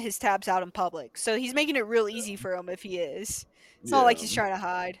basically putting his tabs out in public. So he's making it real easy for him if he is. It's not like Yeah. he's trying to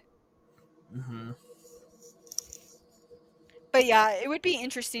hide. Hmm. But yeah, it would be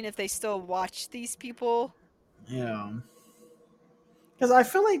interesting if they still watch these people. Yeah. Because I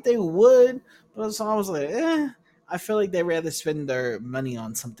feel like they would, but so I was like, I feel like they'd rather spend their money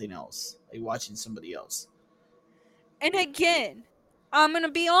on something else, like watching somebody else. And again, I'm going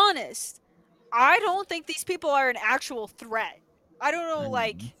to be honest. I don't think these people are an actual threat. I don't know, I know.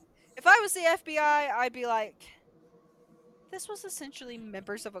 like, if I was the FBI, I'd be like, this was essentially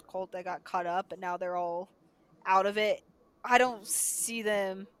members of a cult that got caught up and now they're all out of it. I don't see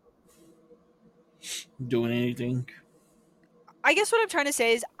them. Doing anything. I guess what I'm trying to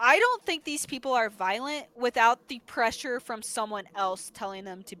say is, I don't think these people are violent without the pressure from someone else telling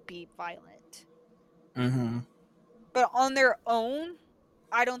them to be violent. Mm-hmm. But on their own,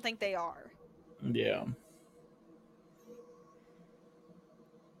 I don't think they are. Yeah.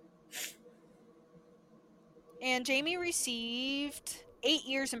 And Jamie received 8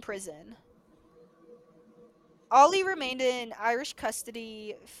 years in prison. Ollie remained in Irish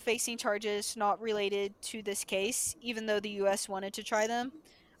custody, facing charges not related to this case, even though the US wanted to try them.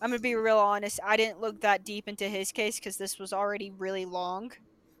 I'm going to be real honest, I didn't look that deep into his case because this was already really long.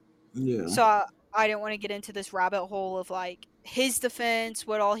 Yeah. So I didn't want to get into this rabbit hole of like his defense,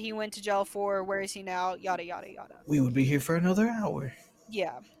 what all he went to jail for, where is he now, yada, yada, yada. We would be here for another hour.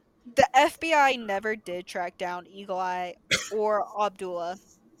 Yeah. The FBI never did track down Eagle Eye or Abdullah.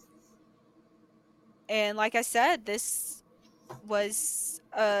 And like I said, this was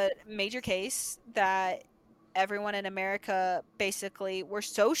a major case that everyone in America basically were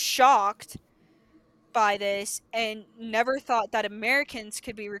so shocked by this and never thought that Americans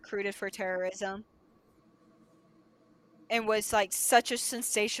could be recruited for terrorism, and was like such a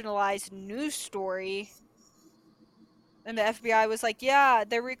sensationalized news story. And the FBI was like, yeah,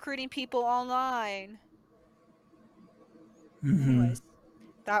 they're recruiting people online. Mm-hmm. Anyways,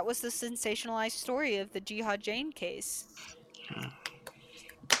 that was the sensationalized story of the Jihad Jane case.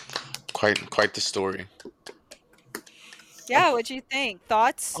 Quite the story. Yeah, what do you think?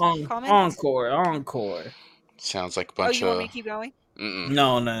 Thoughts? Comments? Encore. Sounds like a Oh, bunch you want me of to keep going? mm-mm.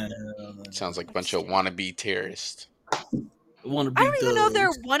 No. Sounds like a I'm bunch just of kidding. wannabe terrorists. Want to I be don't even know if they're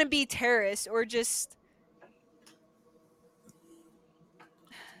thugs. wannabe terrorists or just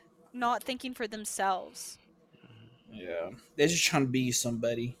not thinking for themselves. Yeah, they're just trying to be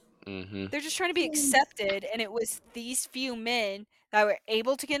somebody. Mm-hmm. They're just trying to be accepted, and it was these few men that were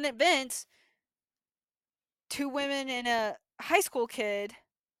able to convince two women and a high school kid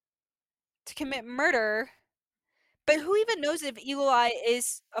to commit murder. But who even knows if Eagle Eye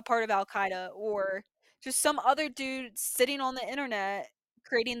is a part of Al Qaeda or just some other dude sitting on the internet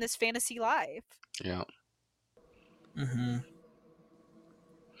creating this fantasy life? Yeah. Mm-hmm.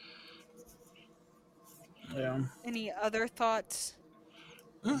 Yeah. Any other thoughts?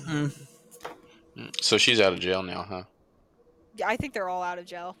 Mm-mm. So she's out of jail now, huh? Yeah, I think they're all out of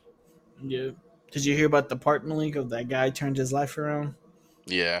jail. Yeah. Did you hear about the apartment link of that guy turned his life around?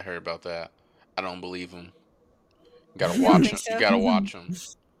 Yeah, I heard about that. I don't believe him. You gotta You don't watch think him. You so? gotta watch him.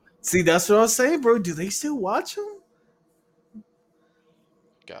 See, that's what I was saying, bro. Do they still watch him?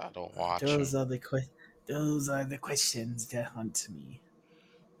 Gotta watch Those him. are the those are the questions that haunt me.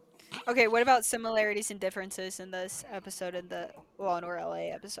 Okay, what about similarities and differences in this episode and the Law and Order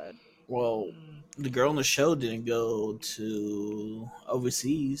LA episode? Well, the girl on the show didn't go to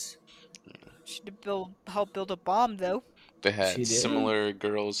overseas. She did help build a bomb, though. They She had did. similar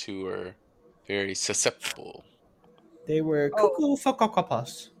girls who were very susceptible. They were Oh, cuckoo for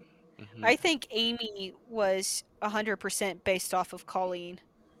cocopas. Hmm. I think Amy was 100% based off of Colleen.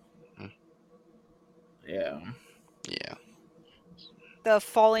 Yeah. Yeah. The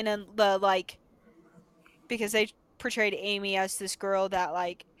falling in the like because they portrayed Amy as this girl that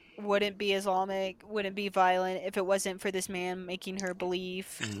like wouldn't be Islamic, wouldn't be violent if it wasn't for this man making her believe.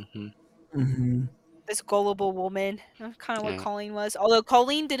 Hmm. Mm-hmm. This gullible woman, kind of what Yeah. Colleen was. Although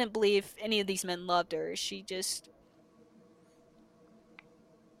Colleen didn't believe any of these men loved her, she just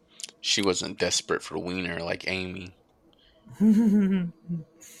She wasn't desperate for Wiener like Amy.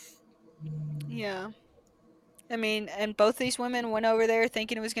 yeah. I mean, and both these women went over there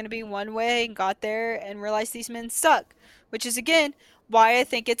thinking it was going to be one way and got there and realized these men suck, which is again why I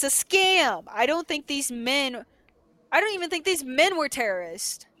think it's a scam. I don't think these men I don't even think these men were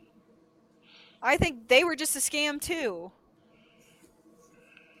terrorists. I think they were just a scam too.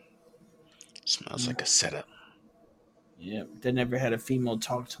 Smells like a setup. Yeah, they never had a female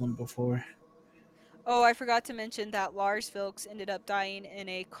talk to him before. Oh, I forgot to mention that Lars Vilks ended up dying in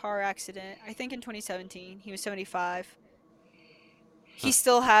a car accident, I think in 2017. He was 75. He Huh.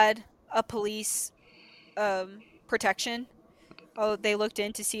 still had a police protection. Oh, they looked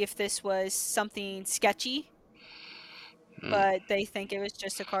in to see if this was something sketchy, Mm. but they think it was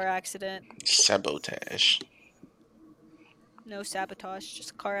just a car accident. Sabotage. No sabotage, just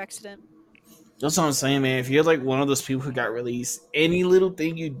a car accident. That's what I'm saying, man. If you're like one of those people who got released, any little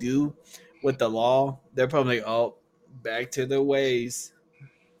thing you do with the law, they're probably like, oh, back to their ways.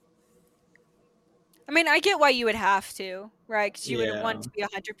 I mean, I get why you would have to, right? Because you wouldn't Yeah, want to be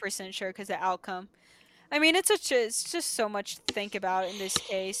 100% sure because the outcome. I mean, it's just so much to think about in this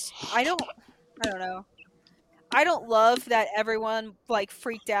case. I don't know. I don't love that everyone like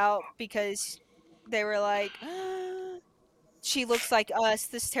freaked out because they were like, "She looks like us.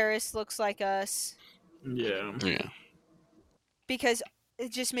 This terrorist looks like us." yeah, Yeah. Because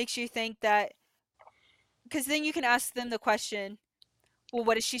it just makes you think that. Because then you can ask them the question, "Well,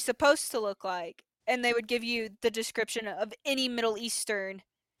 what is she supposed to look like?" And they would give you the description of any Middle Eastern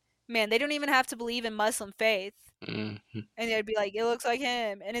man. They don't even have to believe in Muslim faith, Mm. and they'd be like, "It looks like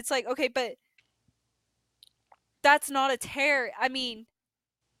him," and it's like, okay, but that's not a terror. I mean,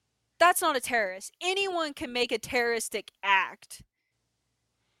 that's not a terrorist. Anyone can make a terroristic act.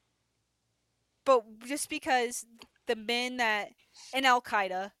 But just because the men that in Al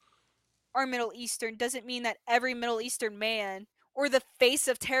Qaeda are Middle Eastern doesn't mean that every Middle Eastern man or the face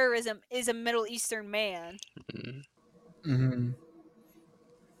of terrorism is a Middle Eastern man. Mm. hmm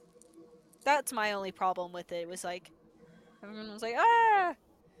That's my only problem with it. Was like everyone was like, "Ah,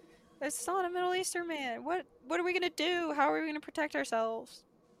 it's not a Middle Eastern man. What are we gonna do? How are we gonna protect ourselves?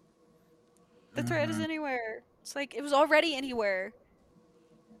 The threat is hmm anywhere." It's like it was already anywhere.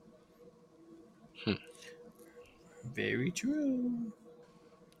 Hmm. very true.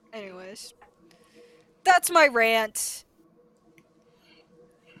 Anyways, that's my rant.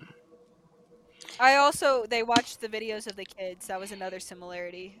 I also they watched the videos of the kids. That was another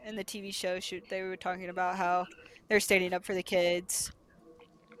similarity in the TV show. Shoot, they were talking about how they're standing up for the kids.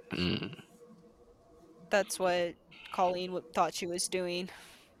 Mm. That's what Colleen thought she was doing.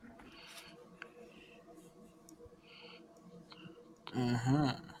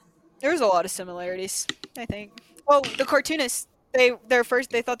 Uh-huh. There's a lot of similarities, I think. Oh, the cartoonist. They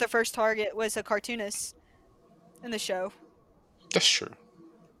thought their first target was a cartoonist in the show, That's true.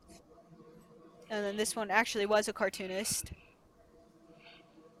 and then this one actually was a cartoonist.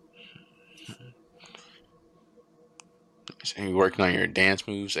 So you working on your dance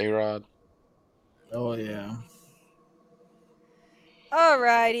moves, A Rod? Oh yeah.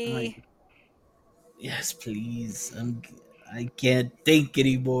 Like, Alrighty. yes, please. I can't think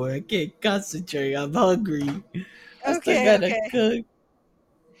anymore. I can't concentrate. I'm hungry. I still Okay, gotta okay, cook.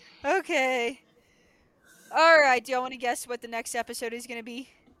 okay. Alright, do y'all want to guess what the next episode is going to be?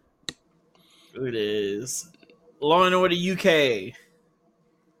 It is Law and Order UK.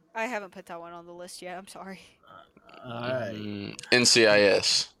 I haven't put that one on the list yet. I'm sorry. All right.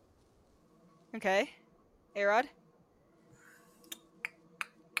 NCIS. Okay. Arod?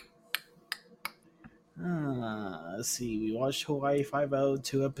 Let's see. We watched Hawaii 5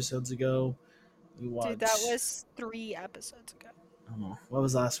 two episodes ago. We Dude, that watched. was 3 episodes ago. Oh, what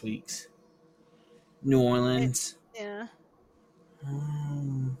was last week's? New It, Orleans. yeah.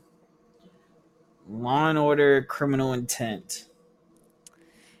 Um, Law and Order Criminal Intent.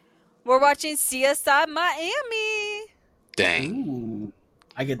 We're watching CSI Miami. Dang. Ooh.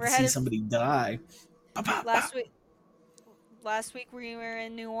 I get to We're see headed somebody die. Ba, ba, ba. last week. Last week we were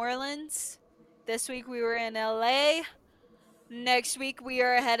in New Orleans. This week we were in LA. Next week we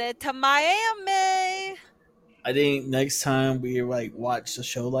are headed to Miami. I think next time we like watch a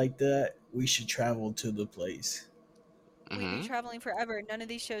show like that, we should travel to the place. We'd be Hmm. traveling forever. None of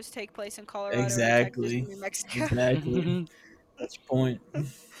these shows take place in Colorado or Texas or Exactly. New Mexico. Exactly. That's your point.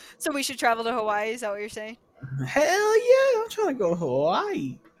 So we should travel to Hawaii. Is that what you're saying? Hell yeah! I'm trying to go to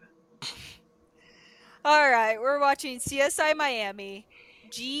Hawaii. All right, we're watching CSI Miami,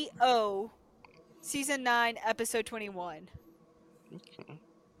 GO, season 9, episode 21.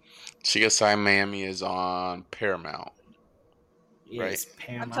 CSI Miami is on Paramount, right? Yes,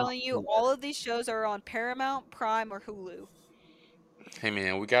 I'm Paramount telling you, Plus. all of these shows are on Paramount, Prime, or Hulu. Hey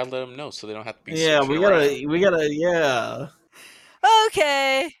man, we gotta let them know so they don't have to be Yeah, searching we around. gotta, we gotta, yeah.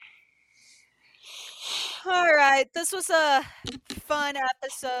 Okay. All right. This was a fun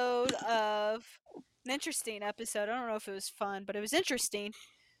episode of An interesting episode. I don't know if it was fun, but it was interesting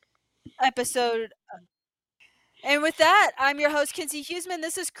episode. And with that, I'm your host, Kinsey Huseman.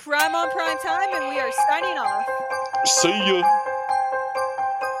 This is Crime on Prime Time, and we are signing off. See ya.